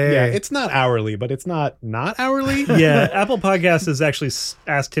 times a day. Yeah, it's not hourly, but it's not hourly. Yeah, Apple Podcasts has actually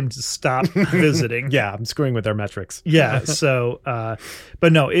asked him to stop visiting. Yeah, I'm screwing with their metrics. Yeah, so,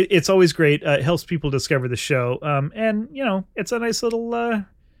 but no, it's always great. It helps people discover the show. And, you know, it's a nice little,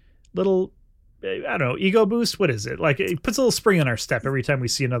 I don't know, ego boost. What is it? Like, it puts a little spring in our step every time we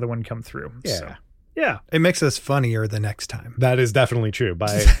see another one come through. Yeah. So, yeah. It makes us funnier the next time. That is definitely true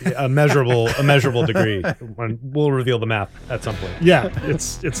by a measurable degree. We'll reveal the math at some point. Yeah,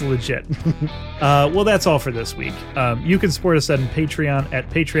 it's legit. Well, that's all for this week. You can support us on Patreon at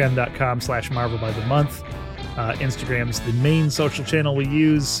patreon.com/MarvelByTheMonth. Instagram's the main social channel we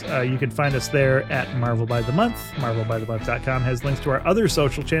use. You can find us there at Marvel by the Month. MarvelByTheMonth.com has links to our other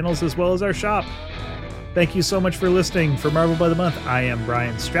social channels as well as our shop. Thank you so much for listening. For Marvel by the Month, I am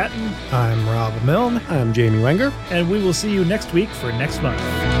Brian Stratton. I'm Rob Milne. I'm Jamie Wenger. And we will see you next week for next month.